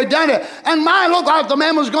 and never had done it. And mine looked like the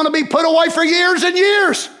man was going to be put away for years and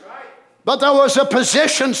years. But there was a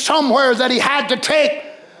position somewhere that he had to take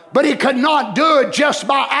But he could not do it just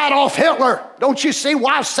by Adolf Hitler. Don't you see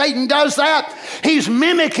why Satan does that? He's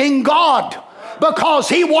mimicking God, because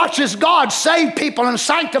he watches God save people and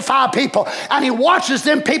sanctify people, and he watches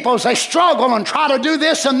them people as they struggle and try to do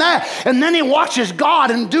this and that, and then he watches God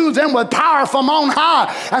and do them with power from on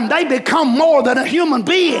high, and they become more than a human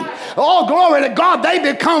being. Oh, glory to God. They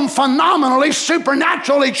become phenomenally,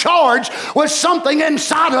 supernaturally charged with something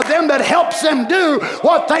inside of them that helps them do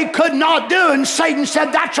what they could not do. And Satan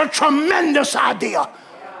said, that's a tremendous idea.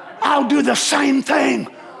 I'll do the same thing.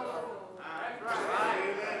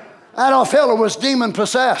 Adolf Hitler was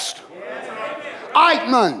demon-possessed.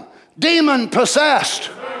 Eichmann, demon-possessed.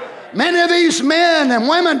 Many of these men and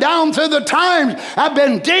women down through the times have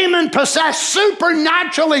been demon-possessed,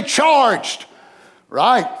 supernaturally charged.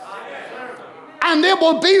 Right? And it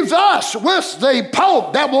will be thus with the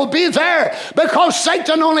Pope that will be there, because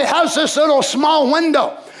Satan only has this little small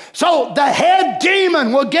window. So the head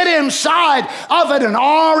demon will get inside of it, and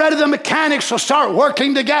already the mechanics will start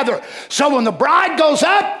working together. So when the bride goes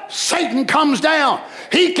up, Satan comes down.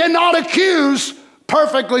 He cannot accuse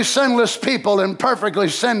perfectly sinless people in perfectly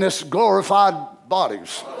sinless glorified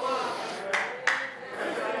bodies.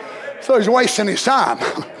 So he's wasting his time.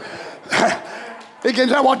 He can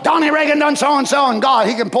say, well, Donnie Reagan done so-and-so, and God,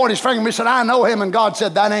 he can point his finger and he said, I know him, and God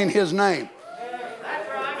said, that ain't his name.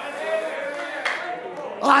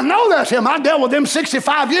 Well, I know that's him. I dealt with him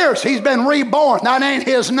 65 years. He's been reborn. That ain't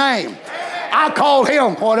his name. I called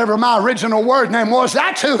him whatever my original word name was.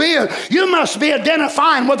 That's who he is. You must be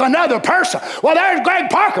identifying with another person. Well, there's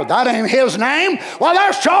Greg Parker. That ain't his name. Well,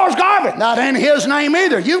 there's Charles Garvin. That ain't his name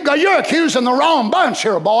either. You're accusing the wrong bunch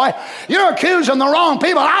here, boy. You're accusing the wrong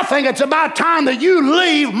people. I think it's about time that you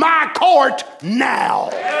leave my court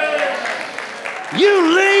now.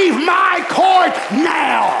 You leave my court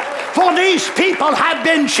now. For these people have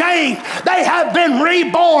been changed. They have been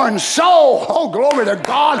reborn soul. Oh, glory to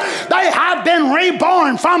God. They have been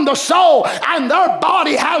reborn from the soul, and their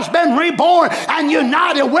body has been reborn and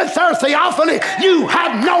united with their theophany. You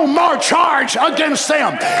have no more charge against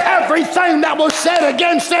them. Everything that was said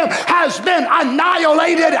against them has been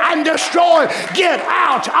annihilated and destroyed. Get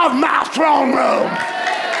out of my throne room.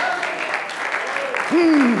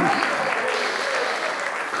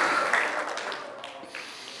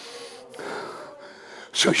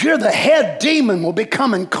 So here the head demon will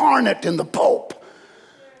become incarnate in the Pope.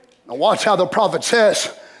 Now watch how the prophet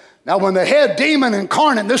says, now when the head demon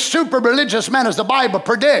incarnate, this super religious man, as the Bible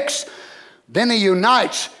predicts, then he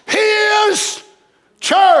unites his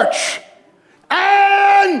church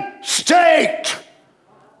and state.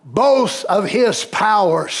 Both of his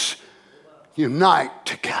powers unite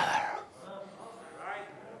together.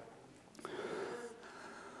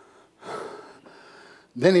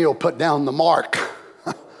 Then he'll put down the mark.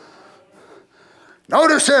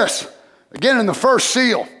 Notice this, again in the first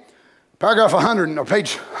seal, paragraph 100, or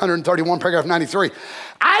page 131, paragraph 93.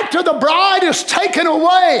 After the bride is taken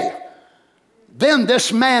away, then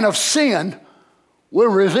this man of sin will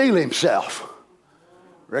reveal himself.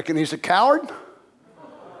 Reckon he's a coward?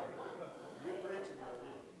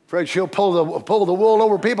 Afraid she'll pull the wool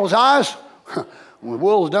over people's eyes? When the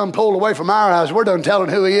wool's done pulled away from our eyes, we're done telling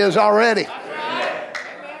who he is already.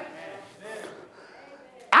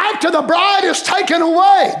 After the bride is taken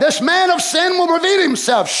away, this man of sin will reveal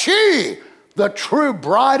himself. She, the true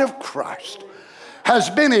bride of Christ,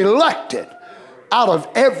 has been elected out of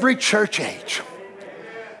every church age.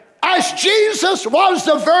 As Jesus was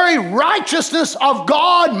the very righteousness of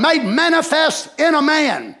God made manifest in a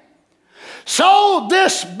man, so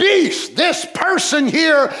this beast, this person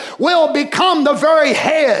here, will become the very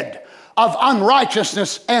head of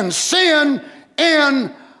unrighteousness and sin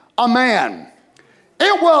in a man.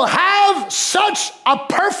 It will have such a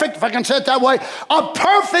perfect, if I can say it that way, a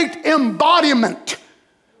perfect embodiment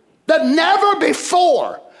that never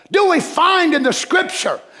before do we find in the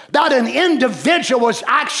scripture that an individual was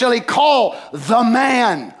actually called the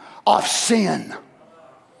man of sin.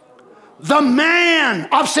 The man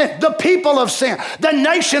of sin, the people of sin, the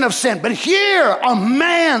nation of sin. But here, a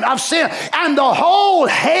man of sin, and the whole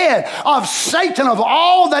head of Satan, of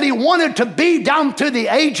all that he wanted to be down through the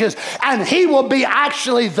ages, and he will be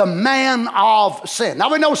actually the man of sin.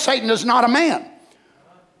 Now we know Satan is not a man.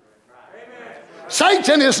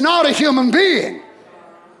 Satan is not a human being.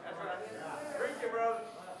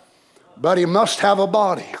 But he must have a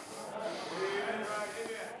body.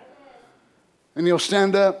 And he'll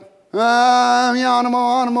stand up.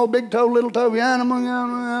 Animal, big toe, little toe,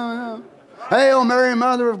 animal. Hail Mary,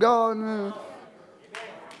 Mother of God.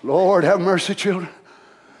 Lord, have mercy, children.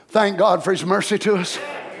 Thank God for his mercy to us.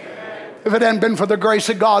 If it hadn't been for the grace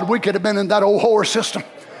of God, we could have been in that old whore system.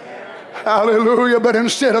 Hallelujah. But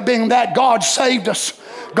instead of being that, God saved us.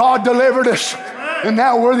 God delivered us. And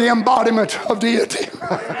now we're the embodiment of deity.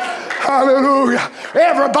 Hallelujah.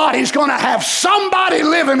 Everybody's going to have somebody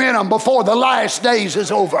living in them before the last days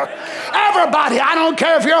is over. Everybody. I don't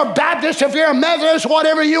care if you're a Baptist, if you're a Methodist,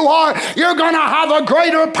 whatever you are, you're going to have a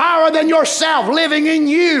greater power than yourself living in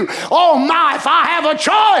you. Oh my, if I have a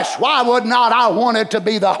choice, why would not I want it to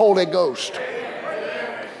be the Holy Ghost?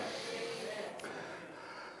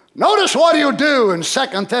 Notice what he'll do in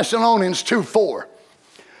 2 Thessalonians 2:4.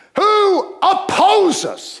 Who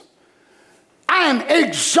opposes and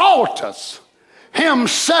exalteth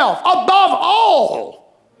himself above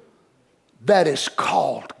all that is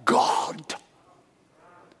called God.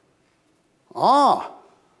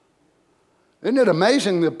 Isn't it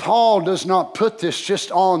amazing that Paul does not put this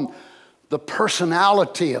just on the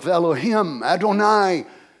personality of Elohim, Adonai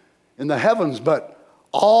in the heavens, but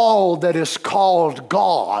all that is called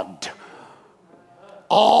God.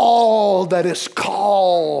 All that is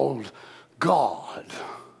called God.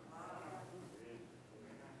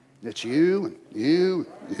 It's you and you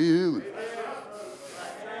and you.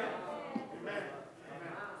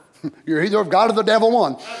 You're either of God or the devil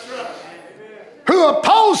one. Who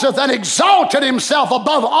opposeth and exalted himself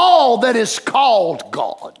above all that is called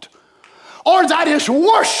God, or that is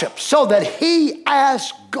worshipped, so that he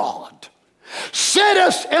as God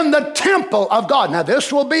sitteth in the temple of God. Now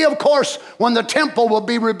this will be, of course, when the temple will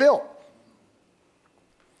be rebuilt.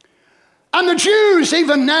 And the Jews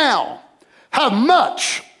even now have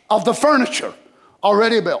much of the furniture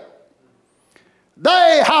already built.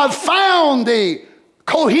 They have found the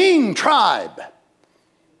Kohen tribe.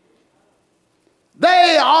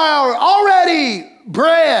 They are already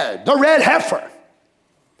bred the red heifer.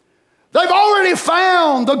 They've already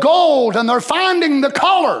found the gold and they're finding the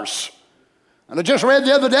colors. And I just read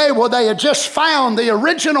the other day where they had just found the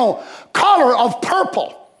original color of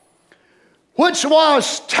purple, which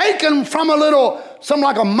was taken from something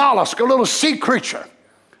like a mollusk, a little sea creature.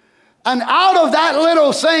 And out of that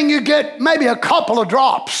little thing, you get maybe a couple of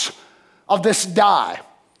drops of this dye.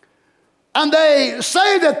 And they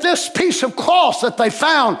say that this piece of cloth that they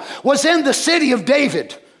found was in the city of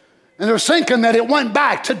David. And they're thinking that it went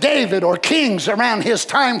back to David or kings around his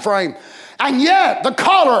time frame. And yet the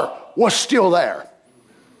color was still there.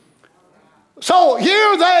 So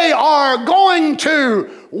here they are going to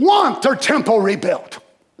want their temple rebuilt.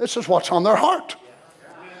 This is what's on their heart.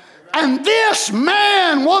 And this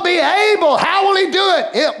man will be able, how will he do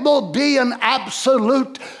it? It will be an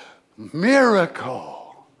absolute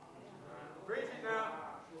miracle.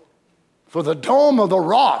 For the dome of the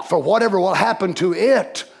rock, for whatever will happen to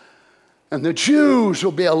it. And the Jews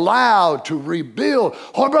will be allowed to rebuild.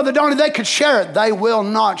 Oh, Brother Donnie, they could share it. They will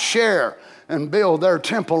not share and build their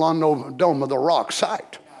temple on the Dome of the Rock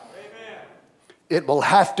site. Amen. It will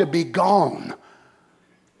have to be gone.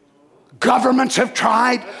 Governments have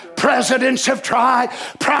tried. Presidents have tried.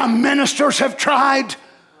 Prime ministers have tried.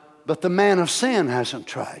 But the man of sin hasn't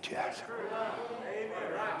tried yet.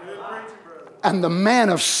 And the man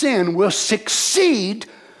of sin will succeed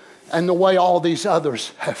in the way all these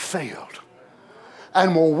others have failed.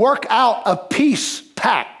 And will work out a peace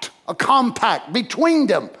pact, a compact between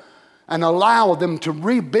them, and allow them to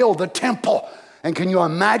rebuild the temple. And can you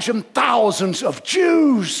imagine thousands of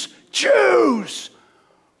Jews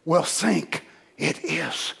will think it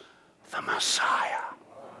is the Messiah.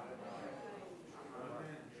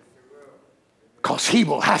 Because he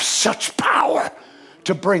will have such power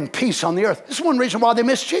to bring peace on the earth. This is one reason why they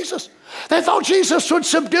missed Jesus. They thought Jesus would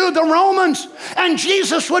subdue the Romans and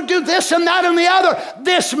Jesus would do this and that and the other.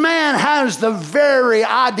 This man has the very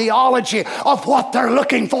ideology of what they're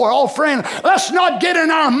looking for. Oh, friend, let's not get in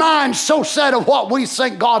our minds so set of what we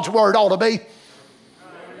think God's word ought to be.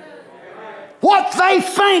 What they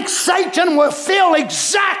think, Satan will feel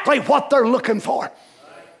exactly what they're looking for.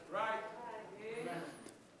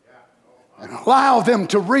 And allow them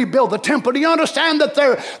to rebuild the temple. Do you understand that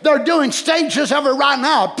they're doing stages of it right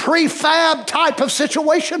now? A prefab type of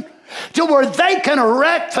situation to where they can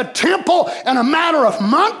erect the temple in a matter of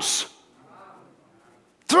months.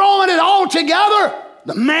 Throwing it all together.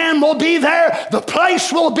 The man will be there. The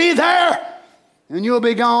place will be there. And you'll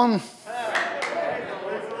be gone.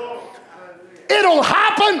 It'll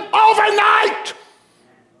happen overnight.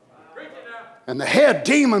 And the head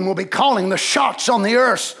demon will be calling the shots on the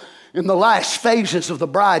earth in the last phases of the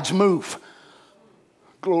bride's move.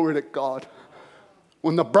 Glory to God.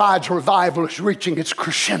 When the bride's revival is reaching its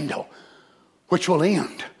crescendo, which will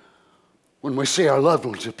end when we see our loved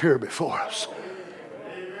ones appear before us.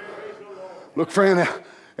 Look, friend,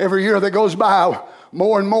 every year that goes by,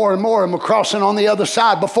 More and more and more, and we're crossing on the other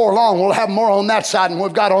side. Before long, we'll have more on that side than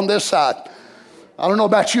we've got on this side. I don't know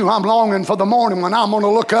about you, I'm longing for the morning when I'm going to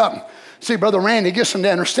look up, see Brother Randy Gisson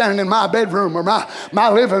down there standing in my bedroom or my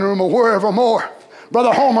living room or wherever more.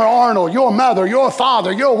 Brother Homer Arnold, your mother, your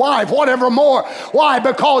father, your wife, whatever more. Why?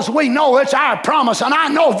 Because we know it's our promise. And I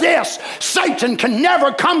know this, Satan can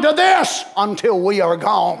never come to this until we are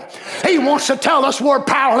gone. He wants to tell us we're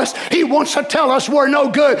powerless. He wants to tell us we're no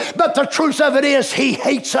good. But the truth of it is he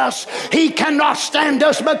hates us. He cannot stand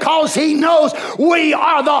us because he knows we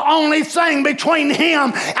are the only thing between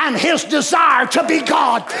him and his desire to be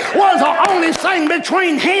God. We're the only thing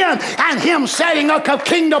between him and him setting up a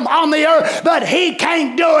kingdom on the earth. But he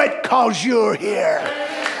can't do it because you're here.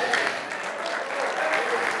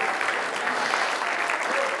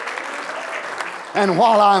 And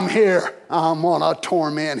while I'm here, I'm going to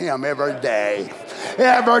torment him every day.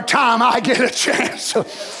 Every time I get a chance.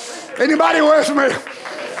 Anybody with me?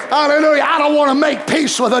 Hallelujah. I don't want to make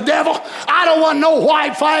peace with the devil. I don't want no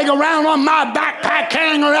white flag around on my backpack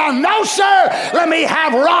carrying around. No, sir. Let me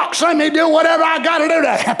have rocks. Let me do whatever I got to do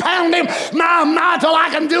to pound him my till I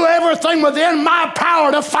can do everything within my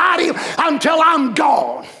power to fight him until I'm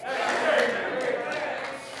gone.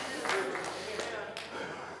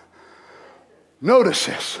 Notice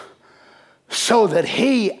this. So that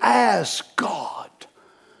he as God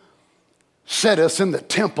setteth in the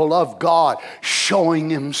temple of God, showing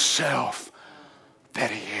himself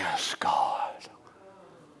that he is God.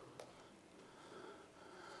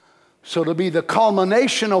 So to be the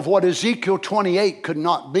culmination of what Ezekiel 28 could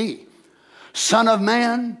not be. Son of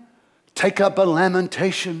man, take up a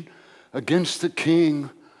lamentation against the king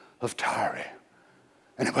of Tyre.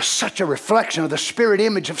 And it was such a reflection of the spirit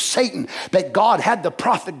image of Satan that God had the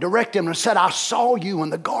prophet direct him and said, I saw you in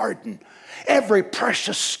the garden. Every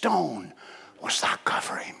precious stone was thy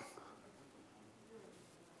covering.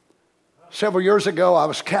 Several years ago, I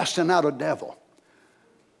was casting out a devil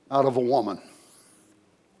out of a woman.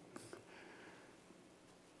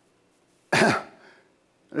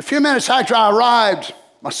 A few minutes after I arrived,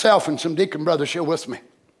 myself and some deacon brothers here with me,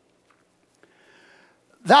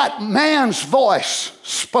 that man's voice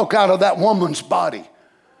spoke out of that woman's body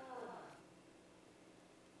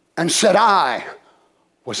and said, I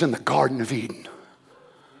was in the Garden of Eden.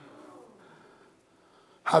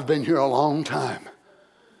 I've been here a long time.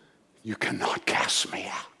 You cannot cast me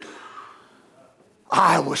out.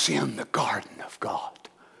 I was in the garden of God.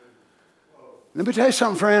 Let me tell you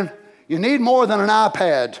something, friend. You need more than an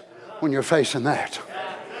iPad when you're facing that.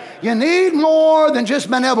 You need more than just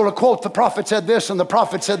being able to quote the prophet said this and the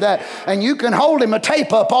prophet said that. And you can hold him a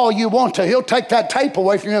tape up all you want to. He'll take that tape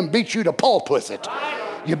away from you and beat you to pulp with it.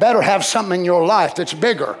 You better have something in your life that's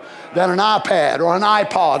bigger than an iPad or an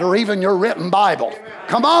iPod or even your written Bible.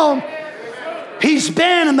 Come on. He's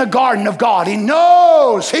been in the garden of God. He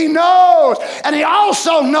knows. And he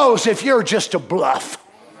also knows if you're just a bluff.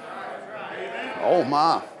 Oh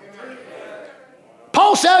my.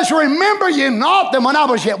 Paul says, remember you not that when I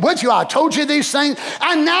was yet with you, I told you these things.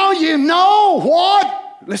 And now you know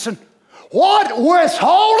what? Listen. What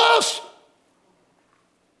withhold us?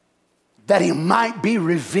 That he might be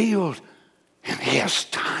revealed in his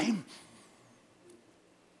time.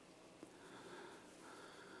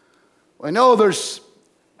 We know there's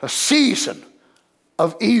a season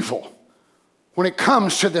of evil when it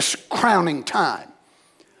comes to this crowning time.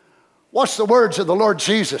 What's the words of the Lord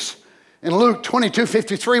Jesus in Luke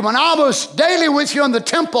 22:53? When I was daily with you in the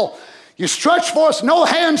temple, you stretched forth no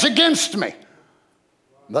hands against me.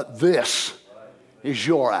 But this is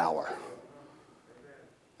your hour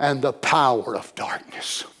and the power of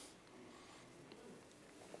darkness.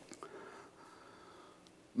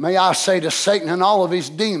 May I say to Satan and all of his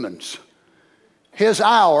demons, his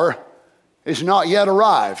hour is not yet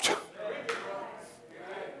arrived.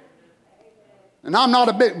 And I'm not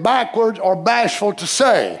a bit backwards or bashful to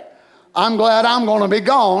say, I'm glad I'm going to be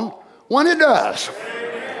gone when it does.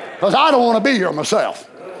 Because I don't want to be here myself.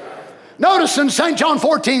 Notice in St. John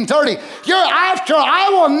 14:30, hereafter I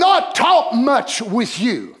will not talk much with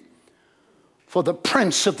you, for the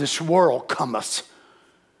prince of this world cometh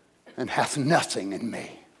and hath nothing in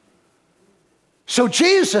me. So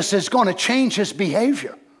Jesus is going to change his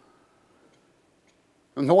behavior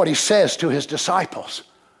and what he says to his disciples,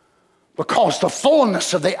 because the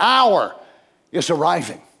fullness of the hour is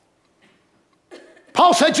arriving.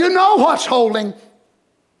 Paul said, you know what's holding.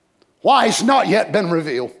 Why it's not yet been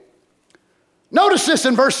revealed. Notice this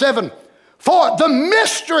in verse 7. For the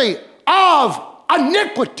mystery of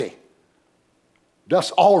iniquity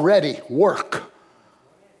does already work.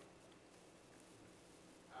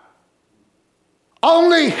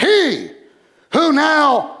 Only he who who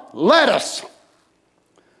now led us.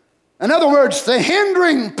 In other words, the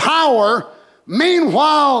hindering power,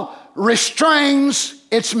 meanwhile, restrains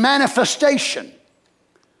its manifestation.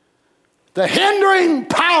 The hindering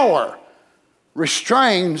power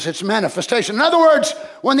restrains its manifestation. In other words,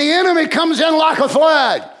 when the enemy comes in like a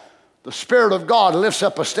flood, the Spirit of God lifts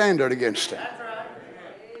up a standard against him.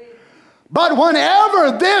 But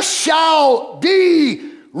whenever this shall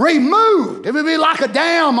be removed, it will be like a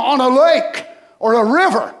dam on a lake or a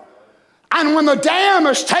river. And when the dam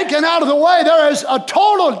is taken out of the way, there is a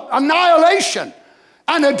total annihilation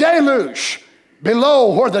and a deluge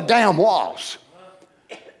below where the dam was.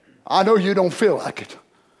 I know you don't feel like it.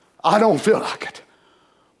 I don't feel like it.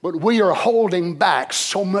 But we are holding back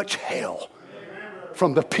so much hell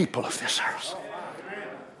from the people of this earth.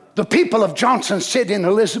 The people of Johnson City and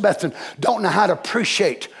Elizabethton don't know how to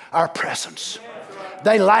appreciate our presence.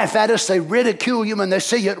 They laugh at us, they ridicule you when they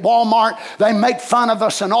see you at Walmart, they make fun of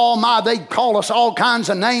us and they call us all kinds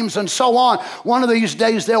of names and so on. One of these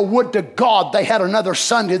days they'll would to God they had another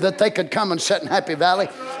Sunday that they could come and sit in Happy Valley.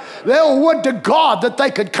 They'll would to God that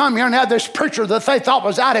they could come here and have this preacher that they thought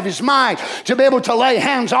was out of his mind to be able to lay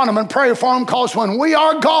hands on them and pray for them, because when we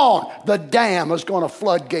are gone, the dam is going to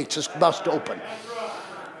floodgates is bust open.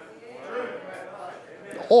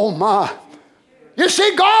 Oh my. You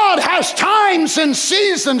see, God has times and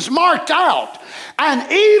seasons marked out,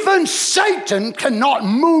 and even Satan cannot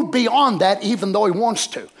move beyond that even though he wants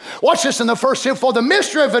to. Watch this in the first here. For the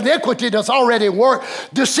mystery of iniquity doth already work.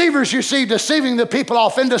 Deceivers, you see, deceiving the people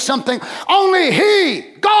off into something. Only he,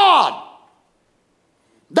 God,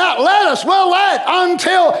 that led us will let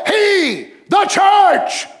until he, the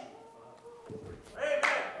church.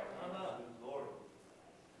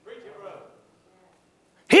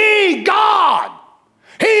 He, God.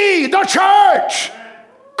 He, the church,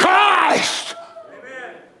 Christ.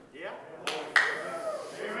 Amen. Yeah.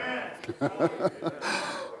 Amen.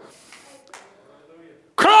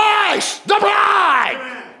 Christ, the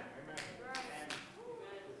bride.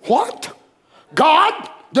 What? God,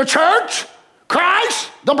 the church,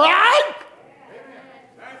 Christ, the bride?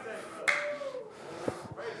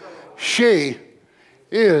 She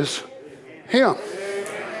is him.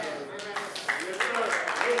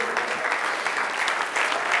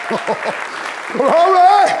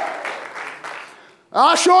 Glory!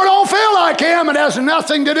 I sure don't feel like him. It has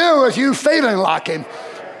nothing to do with you feeling like him.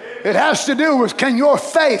 It has to do with, can your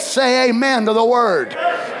faith say amen to the word?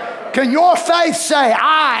 Can your faith say,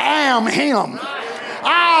 I am him?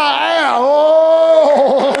 I am.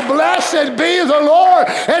 Oh, blessed be the Lord.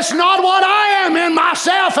 It's not what I am in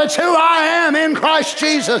myself. It's who I am in Christ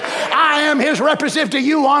Jesus. I am his representative. Do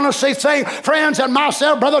you honestly think, friends, that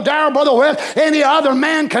myself, Brother Darrell, Brother West, any other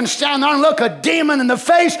man can stand there and look a demon in the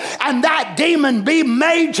face and that demon be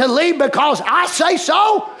made to leave because I say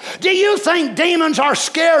so? Do you think demons are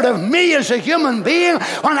scared of me as a human being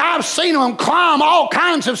when I've seen them climb all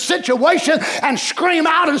kinds of situations and scream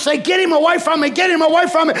out and say, get him away from me, get him away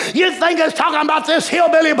from me? You think it's talking about this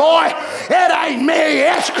hillbilly boy? It ain't me,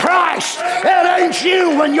 it's Christ. It ain't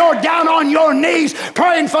you when you're down on your knees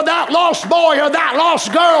praying for that lost boy or that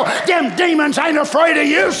lost girl. Them demons ain't afraid of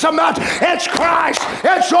you so much. It's Christ.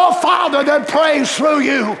 It's your Father that prays through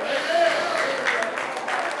you.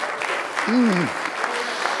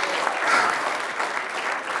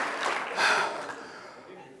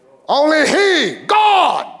 Only he,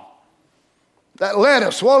 God, that led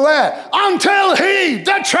us will let until he,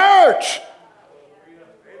 the church,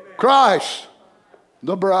 Christ,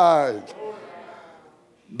 the bride,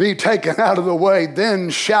 be taken out of the way. Then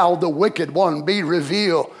shall the wicked one be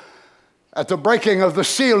revealed. At the breaking of the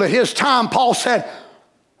seal at his time, Paul said,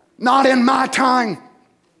 not in my time,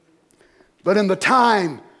 but in the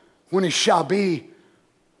time when he shall be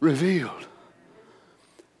revealed.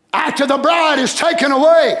 After the bride is taken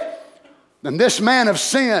away, then this man of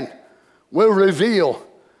sin will reveal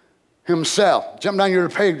himself. Jump down your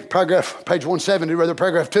page 170, rather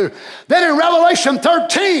paragraph 2. Then in Revelation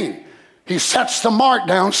 13, he sets the mark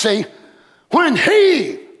down, see, when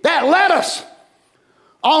he that led us,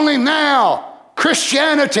 only now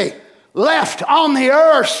Christianity left on the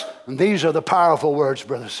earth, and these are the powerful words,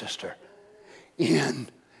 brother, sister, in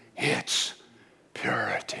its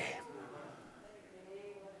purity.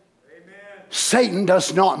 Satan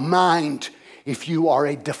does not mind if you are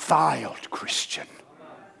a defiled Christian.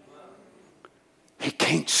 He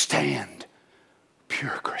can't stand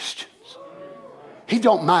pure Christians. He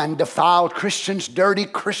don't mind defiled Christians, dirty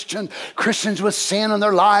Christians, Christians with sin in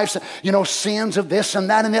their lives, sins of this and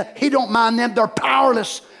that and that. He don't mind them. They're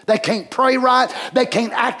powerless They can't pray right. They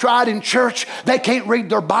can't act right in church. They can't read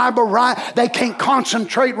their Bible right. They can't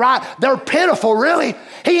concentrate right. They're pitiful, really.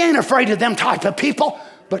 He ain't afraid of them type of people.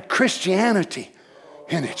 But Christianity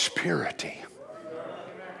in its purity.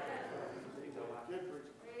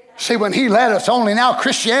 See, when he led us, only now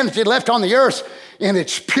Christianity left on the earth in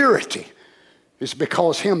its purity is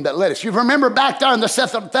because him that led us. You remember back there in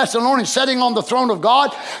the Thessalonians sitting on the throne of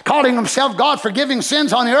God, calling himself God, forgiving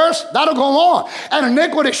sins on the earth? That'll go on. And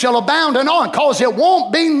iniquity shall abound and on, because it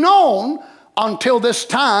won't be known until this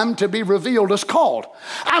time to be revealed is called.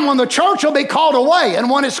 And when the church will be called away, and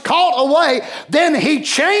when it's called away, then he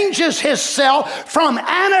changes himself from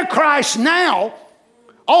Antichrist now.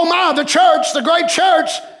 Oh my, the church, the great church,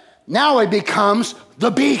 now he becomes the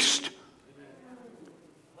beast.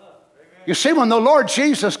 You see, when the Lord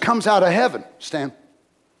Jesus comes out of heaven, Stan,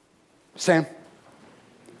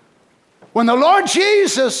 when the Lord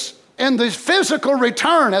Jesus in the physical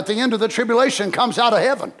return at the end of the tribulation comes out of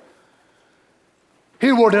heaven,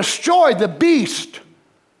 he will destroy the beast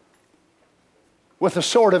with the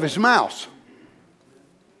sword of his mouth.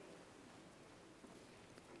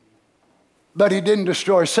 But he didn't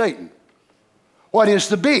destroy Satan. What is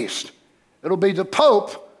the beast? It'll be the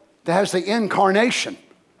Pope that has the incarnation.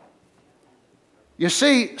 You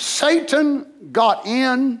see, Satan got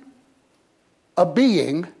in a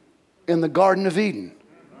being in the Garden of Eden,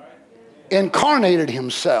 incarnated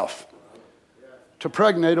himself to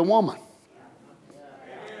pregnate a woman.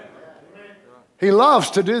 He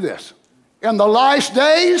loves to do this. In the last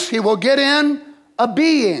days, he will get in a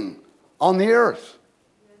being on the earth,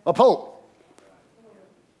 a pope,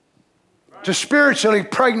 to spiritually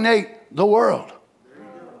pregnate the world.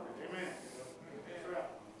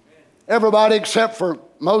 Everybody except for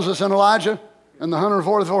Moses and Elijah and the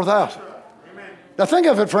 144,000. Now think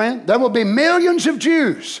of it, friend. There will be millions of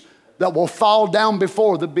Jews that will fall down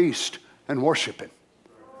before the beast and worship him.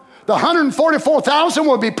 The 144,000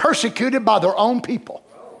 will be persecuted by their own people.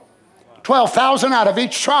 12,000 out of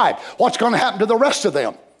each tribe. What's going to happen to the rest of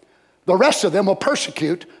them? The rest of them will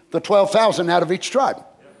persecute the 12,000 out of each tribe.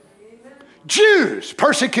 Jews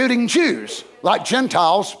persecuting Jews, like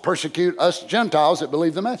Gentiles persecute us Gentiles that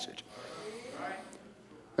believe the message.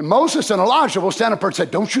 And Moses and Elijah will stand up and say,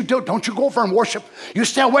 don't you go over and worship. You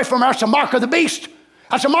stay away from us. That's a mark of the beast.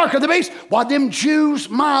 That's a mark of the beast. Why, them Jews,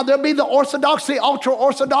 they'll be the Orthodox, the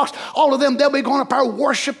ultra-Orthodox, all of them, they'll be going up there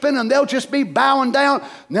worshiping, and they'll just be bowing down.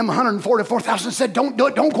 And them 144,000 said, don't do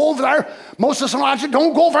it. Don't go over there. Moses and Elijah,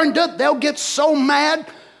 don't go over and do it. They'll get so mad,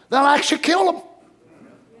 they'll actually kill them.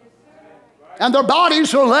 And their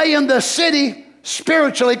bodies will lay in the city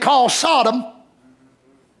spiritually called Sodom,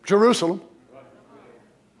 Jerusalem.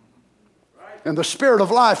 And the spirit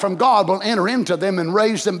of life from God will enter into them and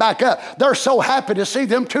raise them back up. They're so happy to see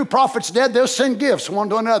them two prophets dead, they'll send gifts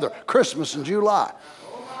one to another, Christmas and July.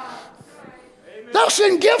 They'll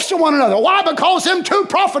send gifts to one another. Why? Because them two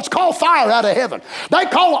prophets call fire out of heaven. They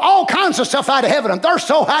call all kinds of stuff out of heaven. And they're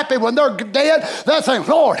so happy when they're dead, they think,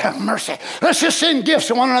 Lord, have mercy. Let's just send gifts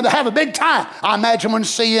to one another, have a big time. I imagine when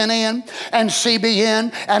CNN and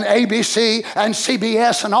CBN and ABC and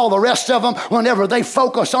CBS and all the rest of them, whenever they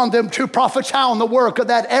focus on them two prophets, how in the world could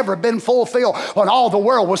that ever been fulfilled when all the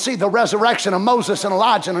world will see the resurrection of Moses and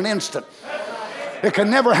Elijah in an instant? It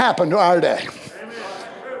can never happen to our day.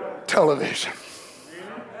 Television.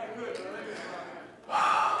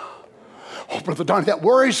 Oh, Brother Donnie, that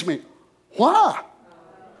worries me. Why?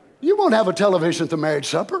 You won't have a television at the marriage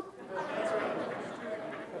supper.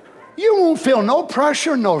 You won't feel no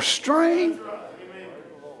pressure, no strain.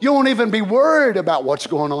 You won't even be worried about what's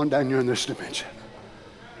going on down here in this dimension.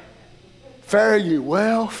 Fare you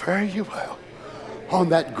well on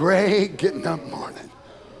that gray getting up morning.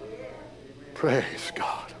 Praise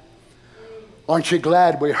God. Aren't you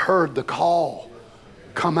glad we heard the call?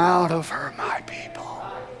 Come out of her, my people.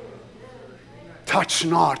 Touch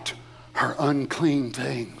not her unclean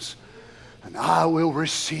things, and I will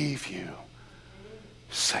receive you,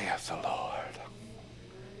 saith the Lord.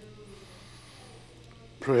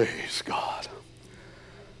 Praise God.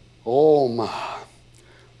 Oh my.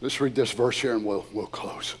 Let's read this verse here and we'll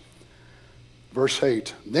close. Verse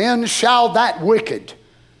 8. Then shall that wicked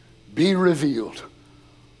be revealed,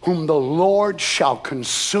 whom the Lord shall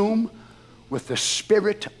consume with the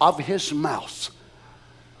spirit of his mouth,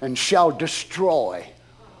 and shall destroy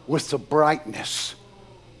with the brightness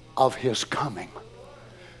of his coming.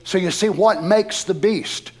 So you see what makes the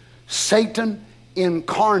beast? Satan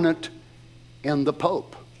incarnate in the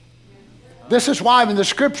Pope. This is why when the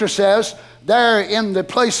scripture says, there in the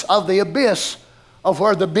place of the abyss of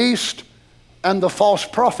where the beast and the false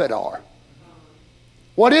prophet are.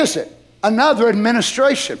 What is it? another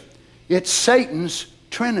administration. It's Satan's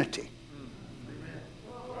Trinity.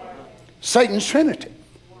 Satan's Trinity.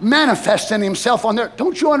 Manifesting himself on there.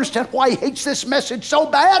 Don't you understand why he hates this message so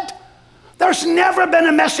bad? There's never been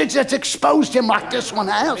a message that's exposed him like this one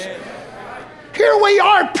has. Here we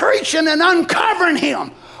are preaching and uncovering him.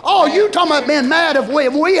 Oh, you talking about being mad if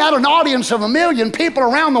we had an audience of 1 million people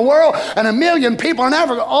around the world and 1 million people in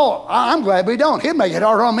Africa. Oh, I'm glad we don't. He'd make it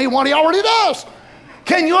harder on me than what he already does.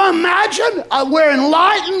 Can you imagine? We're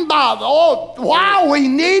enlightened by, wow, we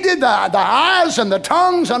needed the eyes and the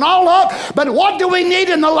tongues and all up. But what do we need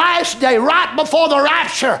in the last day, right before the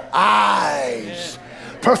rapture? Eyes.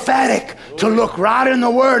 Prophetic, to look right in the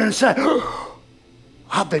Word and say, oh,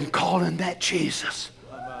 I've been calling that Jesus.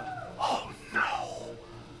 Oh, no.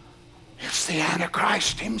 It's the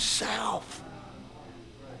Antichrist himself.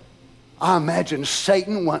 I imagine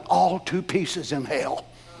Satan went all to pieces in hell.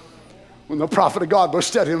 When the prophet of God was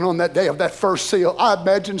studying on that day of that first seal, I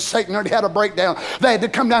imagine Satan already had a breakdown. They had to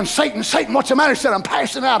come down, Satan, what's the matter? He said, I'm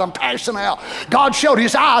passing out. God showed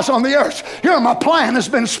his eyes on the earth. Here, my plan has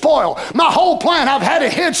been spoiled. My whole plan, I've had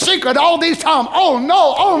it hid secret all these times. Oh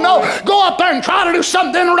no. Go up there and try to do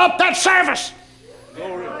something to interrupt that service.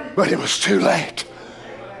 But it was too late.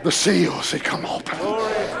 The seals had come open.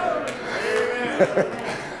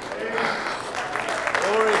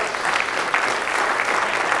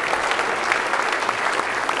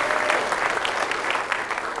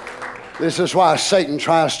 This is why Satan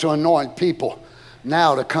tries to anoint people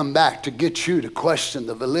now to come back to get you to question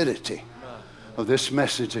the validity of this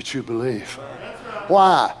message that you believe.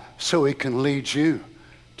 Why? So he can lead you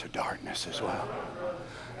to darkness as well.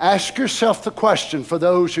 Ask yourself the question for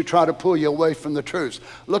those who try to pull you away from the truth.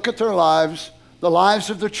 Look at their lives, the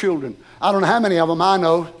lives of their children. I don't know how many of them I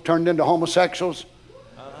know turned into homosexuals,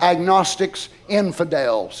 agnostics,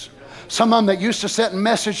 infidels. Some of them that used to sit in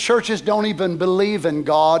message churches don't even believe in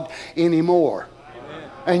God anymore.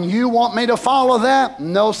 And you want me to follow that?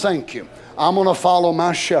 No, thank you. I'm going to follow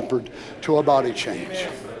my shepherd to a body change.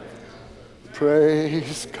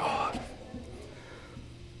 Praise God.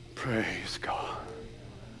 Praise God.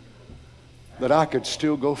 That I could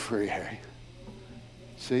still go free, Harry.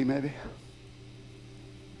 See, maybe?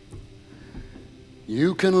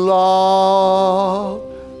 You can lock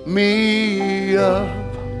me up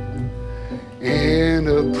in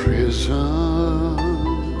a prison,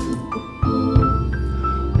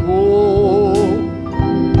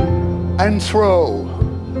 and throw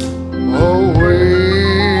away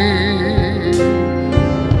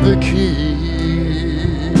the key.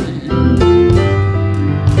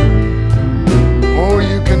 Or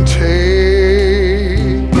you can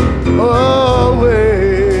take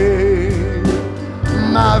away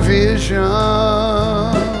my vision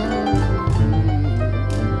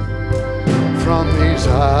from these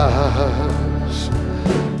eyes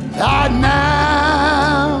that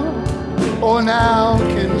now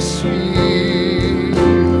can see.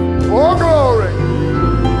 Oh, glory!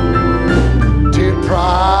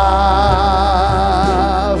 Deprive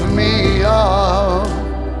me of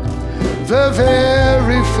the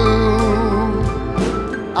very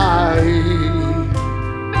food I eat,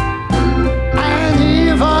 and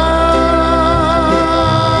even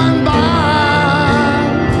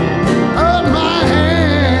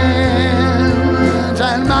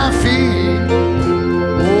and my feet.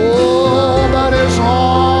 Oh, but as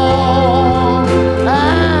long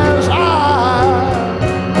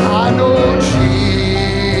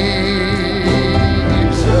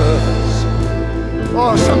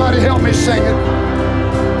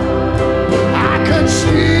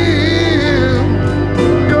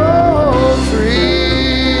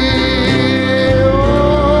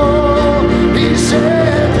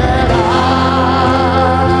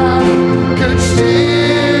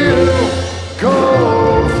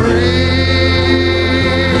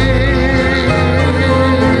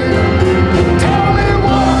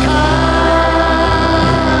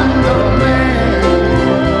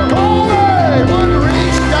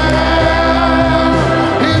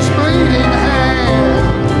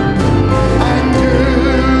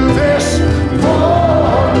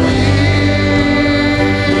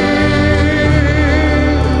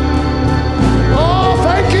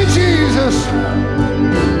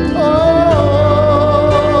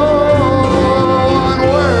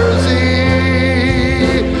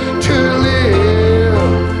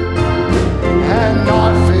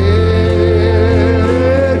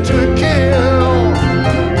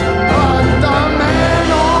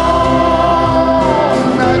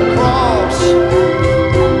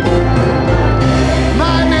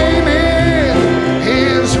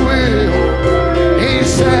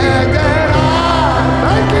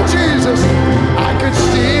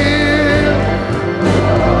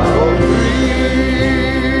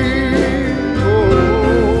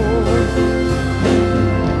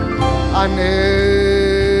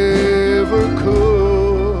never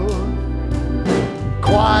could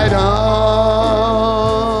quite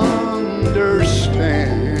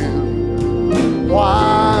understand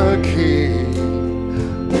why a king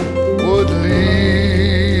would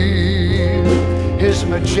leave his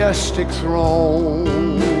majestic throne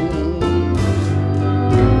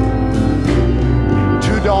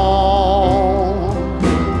to don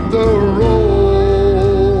the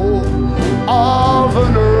role of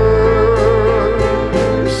an earthly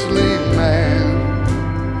man.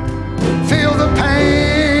 Feel the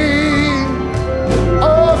pain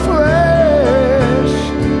of flesh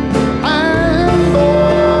and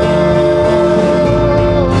bone,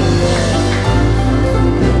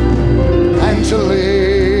 and to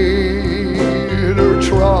later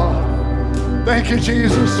trod. Thank you,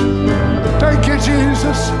 Jesus. Thank you,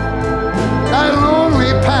 Jesus. That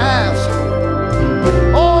lonely path.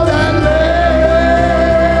 Oh, that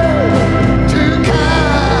led to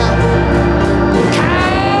Calvary.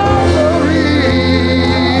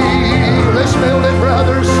 Let's build it,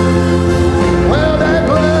 brothers. Well, that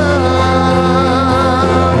blood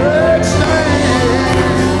stained.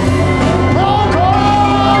 Oh,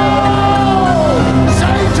 God,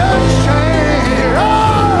 Satan's chain.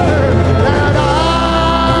 Oh, that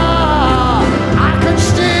I could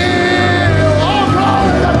still. Oh,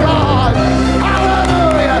 glory to God.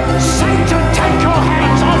 Hallelujah. Satan, take your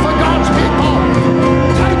hands off of God's people.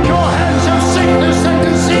 Take your hands of sickness and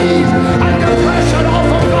disease and depression off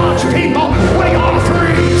of God's people. We are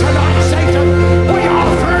free tonight, Satan. We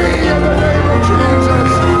are free in the name of Jesus.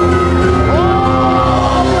 Oh,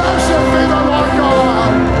 blessed be the Lord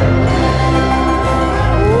God.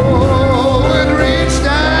 Oh, and reach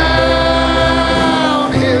down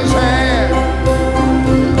his hand.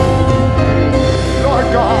 Lord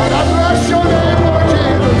God, I bless your name, Lord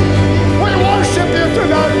Jesus. We worship you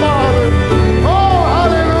tonight, Father. Oh,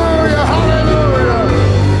 hallelujah, hallelujah.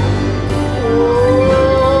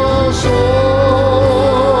 Oh, so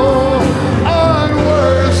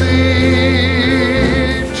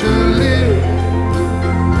unworthy to live.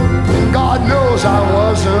 God knows I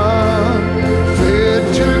wasn't fit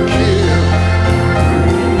to kill.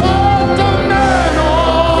 But the man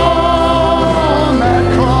on that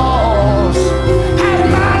cross had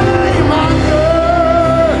my name under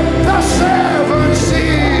the seventh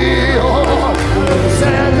seal.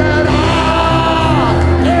 Said that I,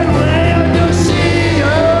 in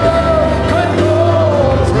Laodicea, could go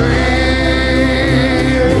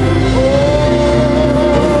free.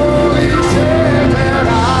 Oh, he said that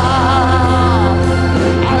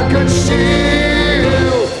I could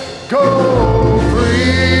still go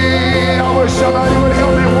free. I wish somebody would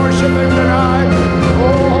help me worship him tonight.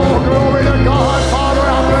 Oh, glory to God. Father, I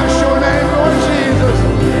bless your name, Lord Jesus.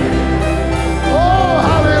 Oh,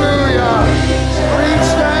 hallelujah. Reach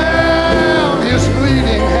down his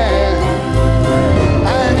bleeding hand,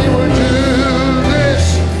 and he would do this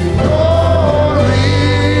glory.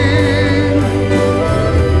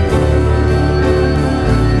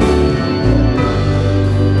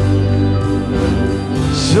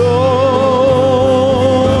 So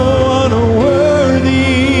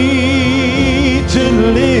unworthy to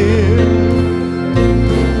live,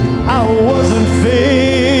 I wasn't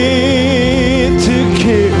fit to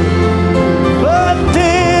kill. But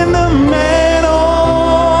then the man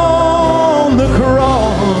on the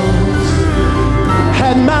cross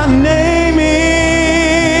had my name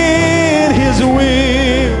in his will.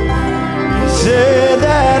 He said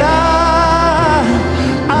that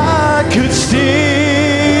I could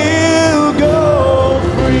still go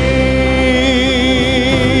free.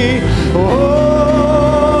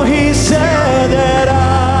 Oh, he said that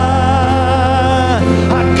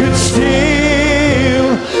I could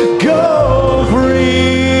still go free.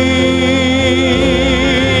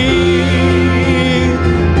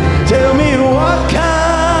 Tell me, what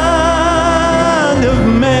kind of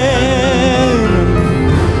man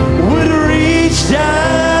would reach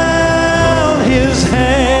down his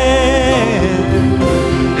hand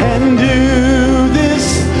and do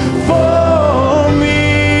this for me,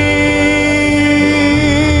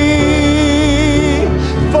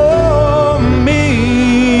 for me?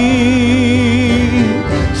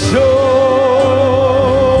 So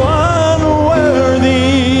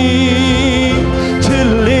unworthy to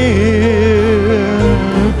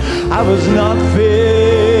live, I was not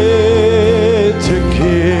fit to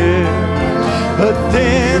kill. But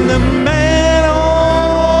then the man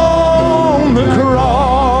on the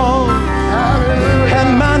cross had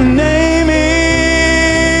my name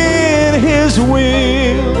in his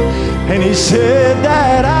will, and he said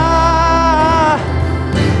that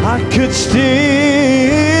I could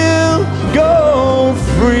still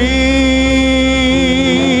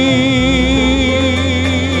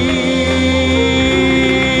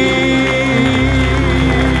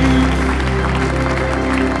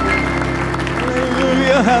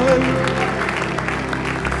Hallelujah.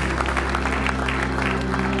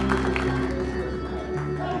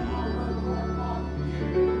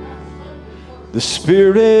 The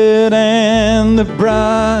Spirit and the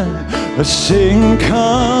bride are saying,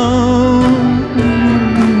 come.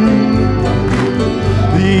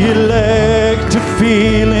 The elect are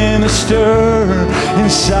feeling a stir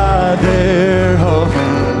inside their heart.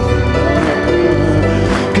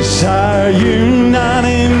 'Cause our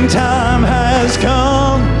uniting time has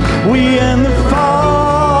come. We and the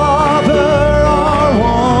Father are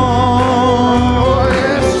one. Oh,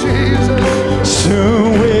 yes, Jesus.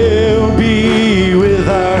 Soon we'll be with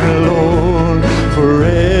our Lord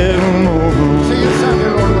forevermore. Sing it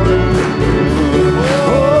Sunday, Lord.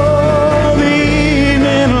 Oh, the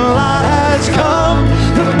evening light has come.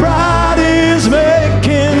 The bride is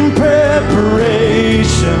making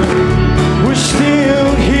preparation. We're still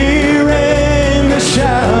hearing the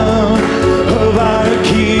shout of our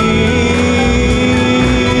King.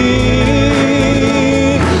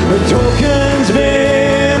 The token's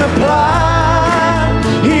been applied.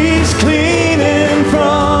 He's cleaning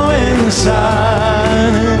from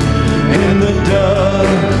inside. And the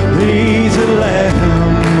dove leads the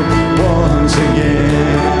lamb once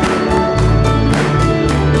again.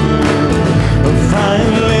 A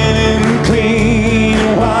fine linen, clean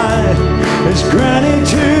and white, is granted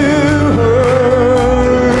to her.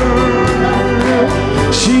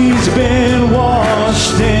 She's been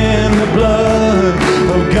washed in the blood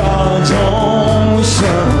of God's own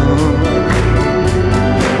Son,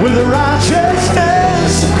 with a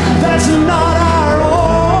righteousness that's not our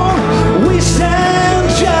own. We stand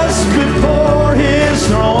just before His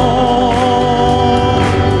throne,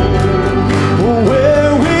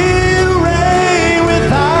 where we'll reign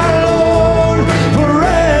with our Lord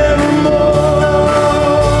forevermore.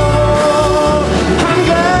 I'm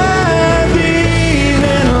glad the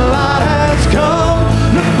evening light has come.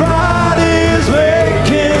 The bride is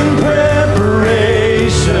making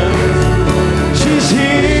preparation. She's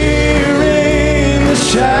hearing the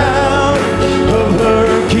shout of her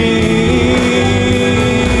King.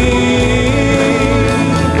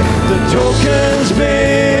 The token's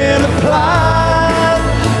been applied.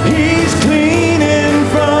 He's cleaning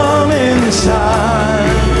from inside.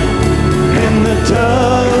 And the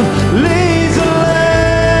dove leads the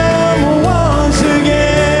lamb once again.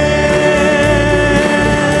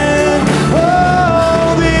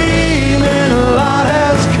 Oh, the evening light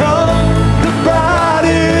has come. The bride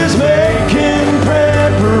is making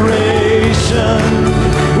preparation.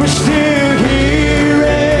 We're still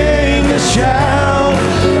hearing the shout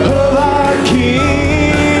of our King.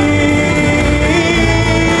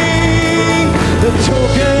 The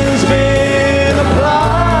token's been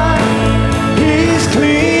applied. He's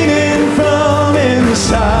cleaning from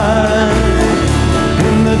inside.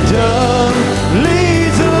 And the dove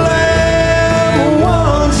leads the lamb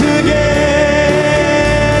once again.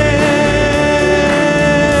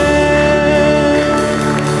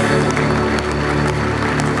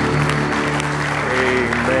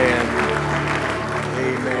 Amen.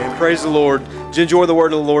 Amen. Praise the Lord. Did you enjoy the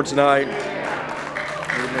word of the Lord tonight? Amen.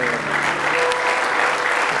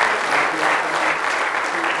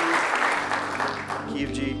 Thank you,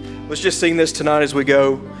 G. Let's just sing this tonight as we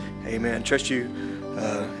go. Amen. Trust you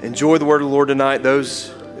enjoy the word of the Lord tonight.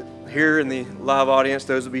 Those here in the live audience,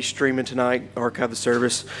 those will be streaming tonight, archive the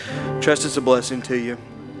service. Trust it's a blessing to you.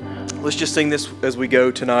 Let's just sing this as we go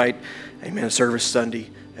tonight. Amen. Service Sunday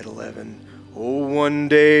at 11. Oh, one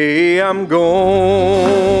day I'm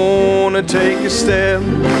gonna take a step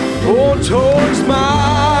towards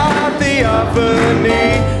my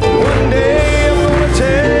theophany. One day I'm gonna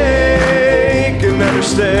take another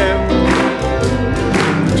step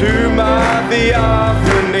to my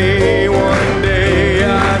theophany.